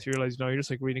learn, the less you realize you know. You're just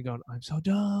like reading going, I'm so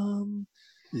dumb.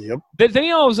 Yep. Then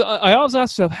I always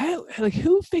ask myself,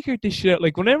 who figured this shit out?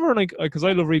 Like whenever, because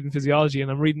I love reading physiology and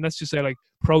I'm reading, let's just say like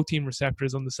protein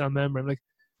receptors on the cell membrane. Like,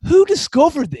 who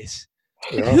discovered this?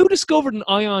 Yeah. Like, who discovered an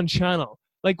ion channel?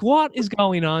 Like, what is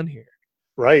going on here?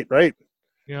 Right.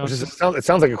 You know, it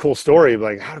sounds like a cool story.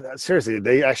 But like, how did that? Seriously,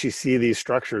 they actually see these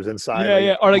structures inside.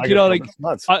 Yeah. Or like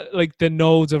like the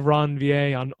nodes of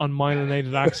Ranvier on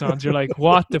myelinated axons. You're like,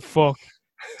 what the fuck?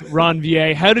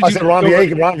 Ranvier, how did you?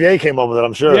 Ranvier came up with it,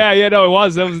 I'm sure. Yeah, no, it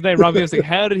was. That was his name. Ranvier was like,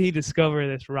 how did he discover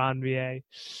this Ranvier?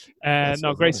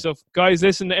 No, great stuff, guys.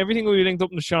 Listen, everything will be linked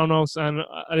up in the show notes, and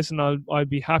listen, I'd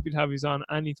be happy to have you on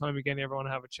anytime again. You ever want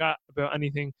to have a chat about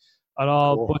anything at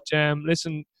all? Cool. But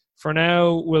listen, for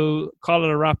now, we'll call it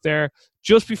a wrap there.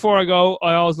 Just before I go,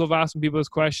 I always love asking people this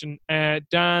question.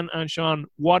 Dan and Sean,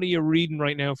 what are you reading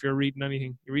right now? If you're reading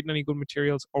anything, you're reading any good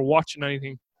materials or watching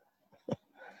anything?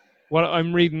 What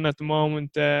I'm reading at the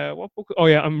moment, what book? Oh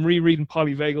yeah, I'm rereading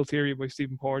Polyvagal Theory by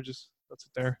Stephen Porges. That's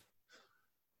it there.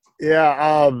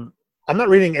 Yeah, I'm not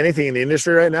reading anything in the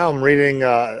industry right now. I'm reading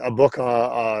a book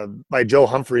by Joe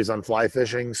Humphreys on fly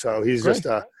fishing. So he's great.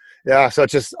 So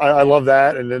it's just I love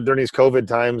that. And then during these COVID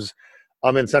times,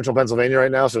 I'm in central Pennsylvania right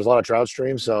now, so there's a lot of trout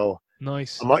streams. So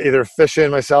nice. I'm either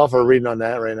fishing myself or reading on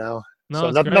that right now. No,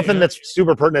 so nothing that's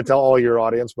super pertinent to all your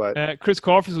audience, but Chris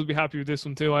Corfus will be happy with this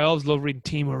one too. I always love reading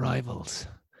Team of Rivals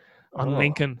on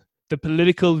Lincoln, the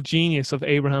political genius of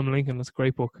Abraham Lincoln. That's a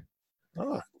great book.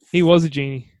 He was a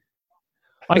genie.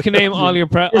 I can name all your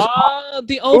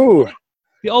the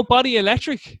old body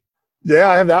electric. Yeah,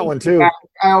 I have that one too.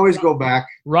 I always go back.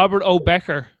 Robert O.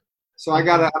 Becker. So I'm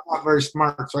not very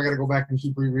smart, so I gotta go back and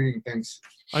keep rereading things.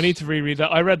 I need to reread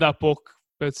that. I read that book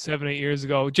about 7-8 years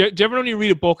ago. Do you ever only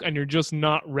read a book and you're just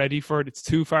not ready for it? It's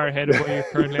too far ahead of where you're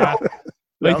currently at.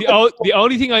 Like the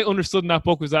only thing I understood in that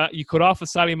book was that you cut off a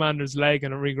salamander's leg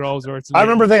and it regrows. Or it's. I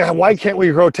remember thinking, why can't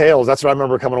we grow tails? That's what I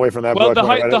remember coming away from that book.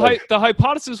 The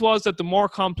hypothesis was that the more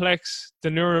complex the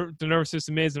nervous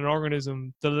system is in an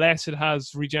organism, the less it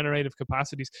has regenerative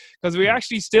capacities. Because we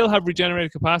actually still have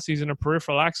regenerative capacities in our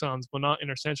peripheral axons, but not in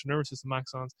our central nervous system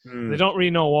axons. They don't really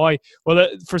know why. Well,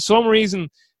 for some reason,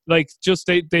 like just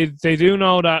they do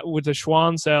know that with the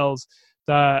Schwann cells,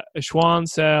 that a Schwann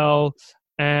cell.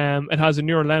 It has a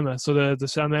neurolemma, so the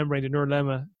cell membrane, the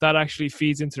neurolemma, that actually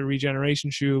feeds into the regeneration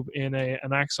tube in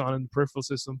an axon in the peripheral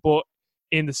system. But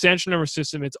in the central nervous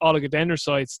system, it's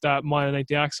oligodendrocytes that myelinate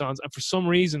the axons, and for some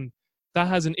reason, that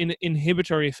has an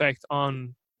inhibitory effect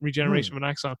on regeneration of an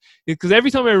axon. Because every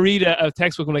time I read a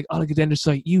textbook, I'm like,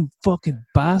 oligodendrocyte, you fucking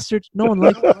bastard! No one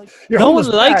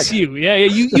likes you. Yeah,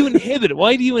 you inhibit it.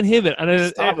 Why do you inhibit? And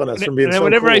then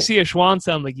whenever I see a Schwann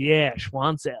cell, I'm like, yeah,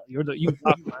 Schwann cell, you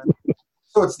fuck man.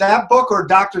 So it's that book or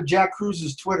Dr. Jack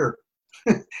Cruz's Twitter?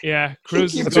 Yeah,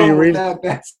 Cruz. That's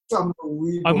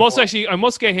unbelievable. I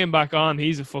must get him back on.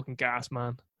 He's a fucking gas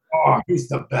man. Oh, he's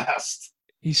the best.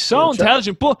 He's so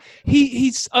intelligent, but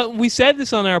he's. We said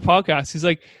this on our podcast. He's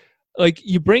like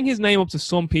you bring his name up to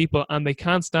some people and they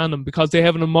can't stand him because they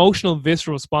have an emotional,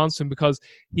 visceral response to him because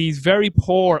he's very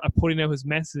poor at putting out his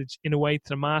message in a way to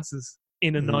the masses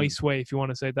in a nice way, if you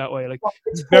want to say it that way. Like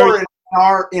it's very.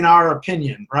 In our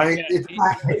opinion, right?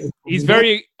 Yeah, he's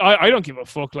very. I don't give a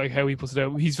fuck like how he puts it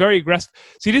out. He's very aggressive.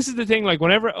 See, this is the thing. Like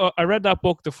whenever I read that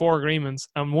book, The Four Agreements,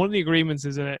 and one of the agreements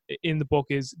is in the book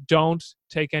is don't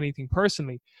take anything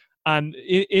personally. And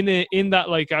in that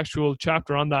like actual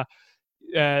chapter on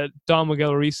that, Don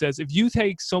Miguel Ruiz says if you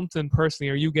take something personally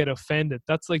or you get offended,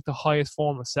 that's like the highest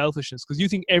form of selfishness because you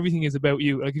think everything is about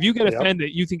you. Like if you get offended,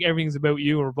 you think everything is about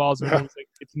you or revolves around. Like,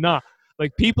 it's not.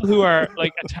 Like people who are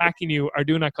like attacking you are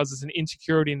doing that because it's an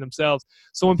insecurity in themselves.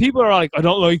 So when people are like, I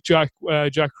don't like Jack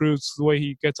Cruz the way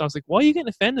he gets on, it's like, why are you getting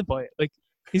offended by it? Like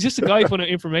he's just a guy putting out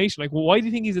information. Like, well, why do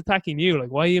you think he's attacking you? Like,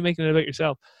 why are you making it about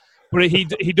yourself? But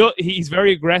he's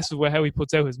very aggressive with how he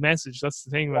puts out his message. That's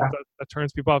the thing that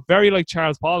turns people off. Very like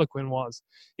Charles Poliquin was,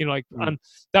 and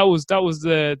that was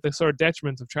the sort of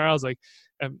detriment of Charles. Like,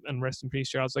 and rest in peace,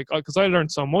 Charles. Like, because I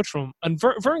learned so much from him. And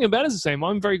Vern and Ben is the same.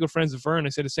 I'm very good friends with Vern. I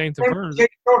say the same to Vern.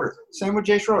 Same with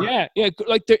Jay Schroeder. Yeah.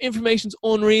 Like their information's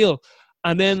unreal.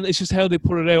 And then it's just how they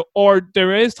put it out. Or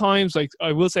there is times, like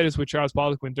I will say this with Charles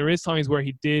Poliquin, there is times where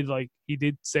he did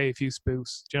say a few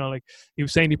spoofs. You know, like he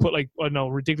was saying he put like, I don't know,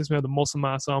 ridiculous amount of muscle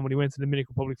mass on when he went to the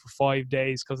Dominican Republic for 5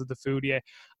 days because of the food. Yeah,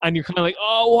 and you're kind of like,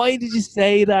 oh, why did you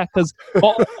say that? Because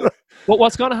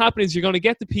what's going to happen is you're going to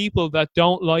get the people that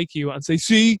don't like you and say,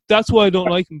 see, that's why I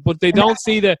don't like him, but they don't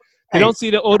see the. They don't see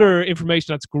the other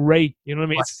information that's great. You know what I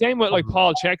mean? It's the same with like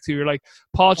Paul Chek too. You're like,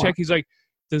 Paul Chek, he's like,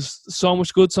 there's so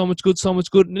much good, so much good, so much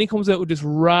good. And then he comes out with this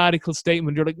radical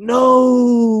statement. You're like,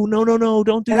 no,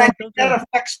 don't do that. That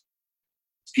affects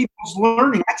people's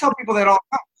learning. I tell people that all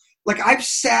the time. Like I've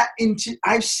sat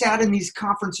in these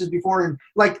conferences before, and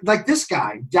like this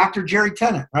guy, Dr. Jerry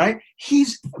Tennant, right?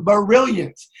 He's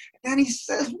brilliant. And he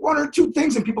says one or two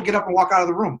things and people get up and walk out of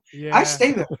the room. Yeah. I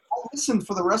stay there. I listen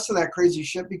for the rest of that crazy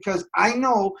shit because I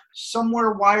know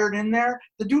somewhere wired in there,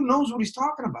 the dude knows what he's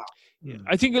talking about. Yeah.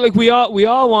 I think like we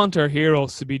all want our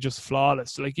heroes to be just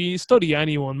flawless. Like you study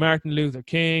anyone, Martin Luther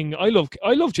King. I love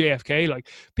JFK. Like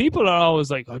people are always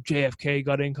like, oh, JFK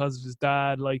got in because of his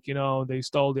dad. Like, you know, they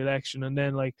stole the election, and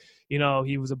then like, you know,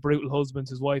 he was a brutal husband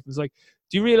to his wife. It's like,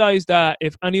 do you realize that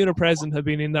if any other president had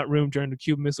been in that room during the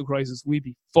Cuban Missile Crisis, we'd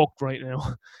be fucked right now?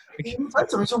 Like,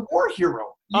 he's a war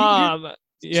hero.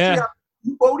 Yeah.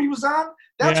 The boat he was on,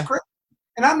 that's crazy.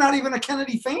 And I'm not even a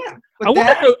Kennedy fan. But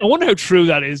I wonder how true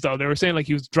that is, though. They were saying like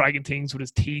he was dragging things with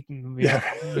his teeth and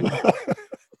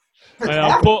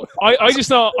but I just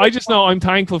know I'm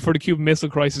thankful for the Cuban Missile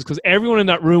Crisis because everyone in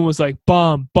that room was like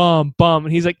bomb, bomb, bomb,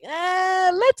 and he's like,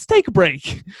 let's take a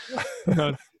break.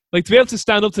 Like to be able to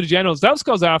stand up to the generals. That was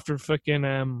because after fucking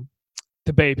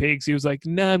the Bay Pigs, he was like,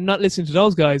 nah, I'm not listening to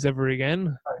those guys ever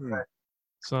again. Right.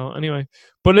 So anyway,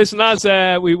 but listen, as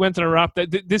we went on a wrap,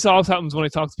 this also happens when I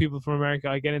talk to people from America.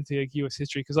 I get into like U.S.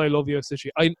 history because I love U.S.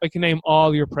 history. I can name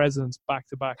all your presidents back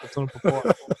to back. I've done it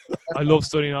before. I love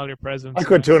studying all your presidents. I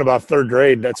quit too in about third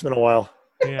grade. That's been a while.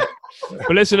 Yeah.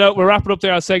 But listen, we're wrapping up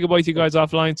there. I'll say goodbye to you guys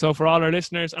offline. So for all our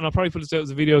listeners, and I'll probably put this out as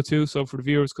a video too, so for the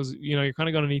viewers, because you know you're kind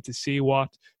of going to need to see what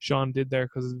Sean did there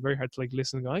because it's very hard to like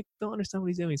listen and go, I don't understand what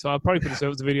he's doing. So I'll probably put this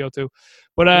out as a video too.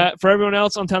 But for everyone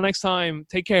else, until next time,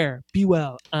 take care, be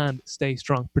well, and stay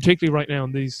strong, particularly right now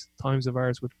in these times of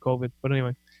ours with COVID. But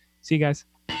anyway, see you guys.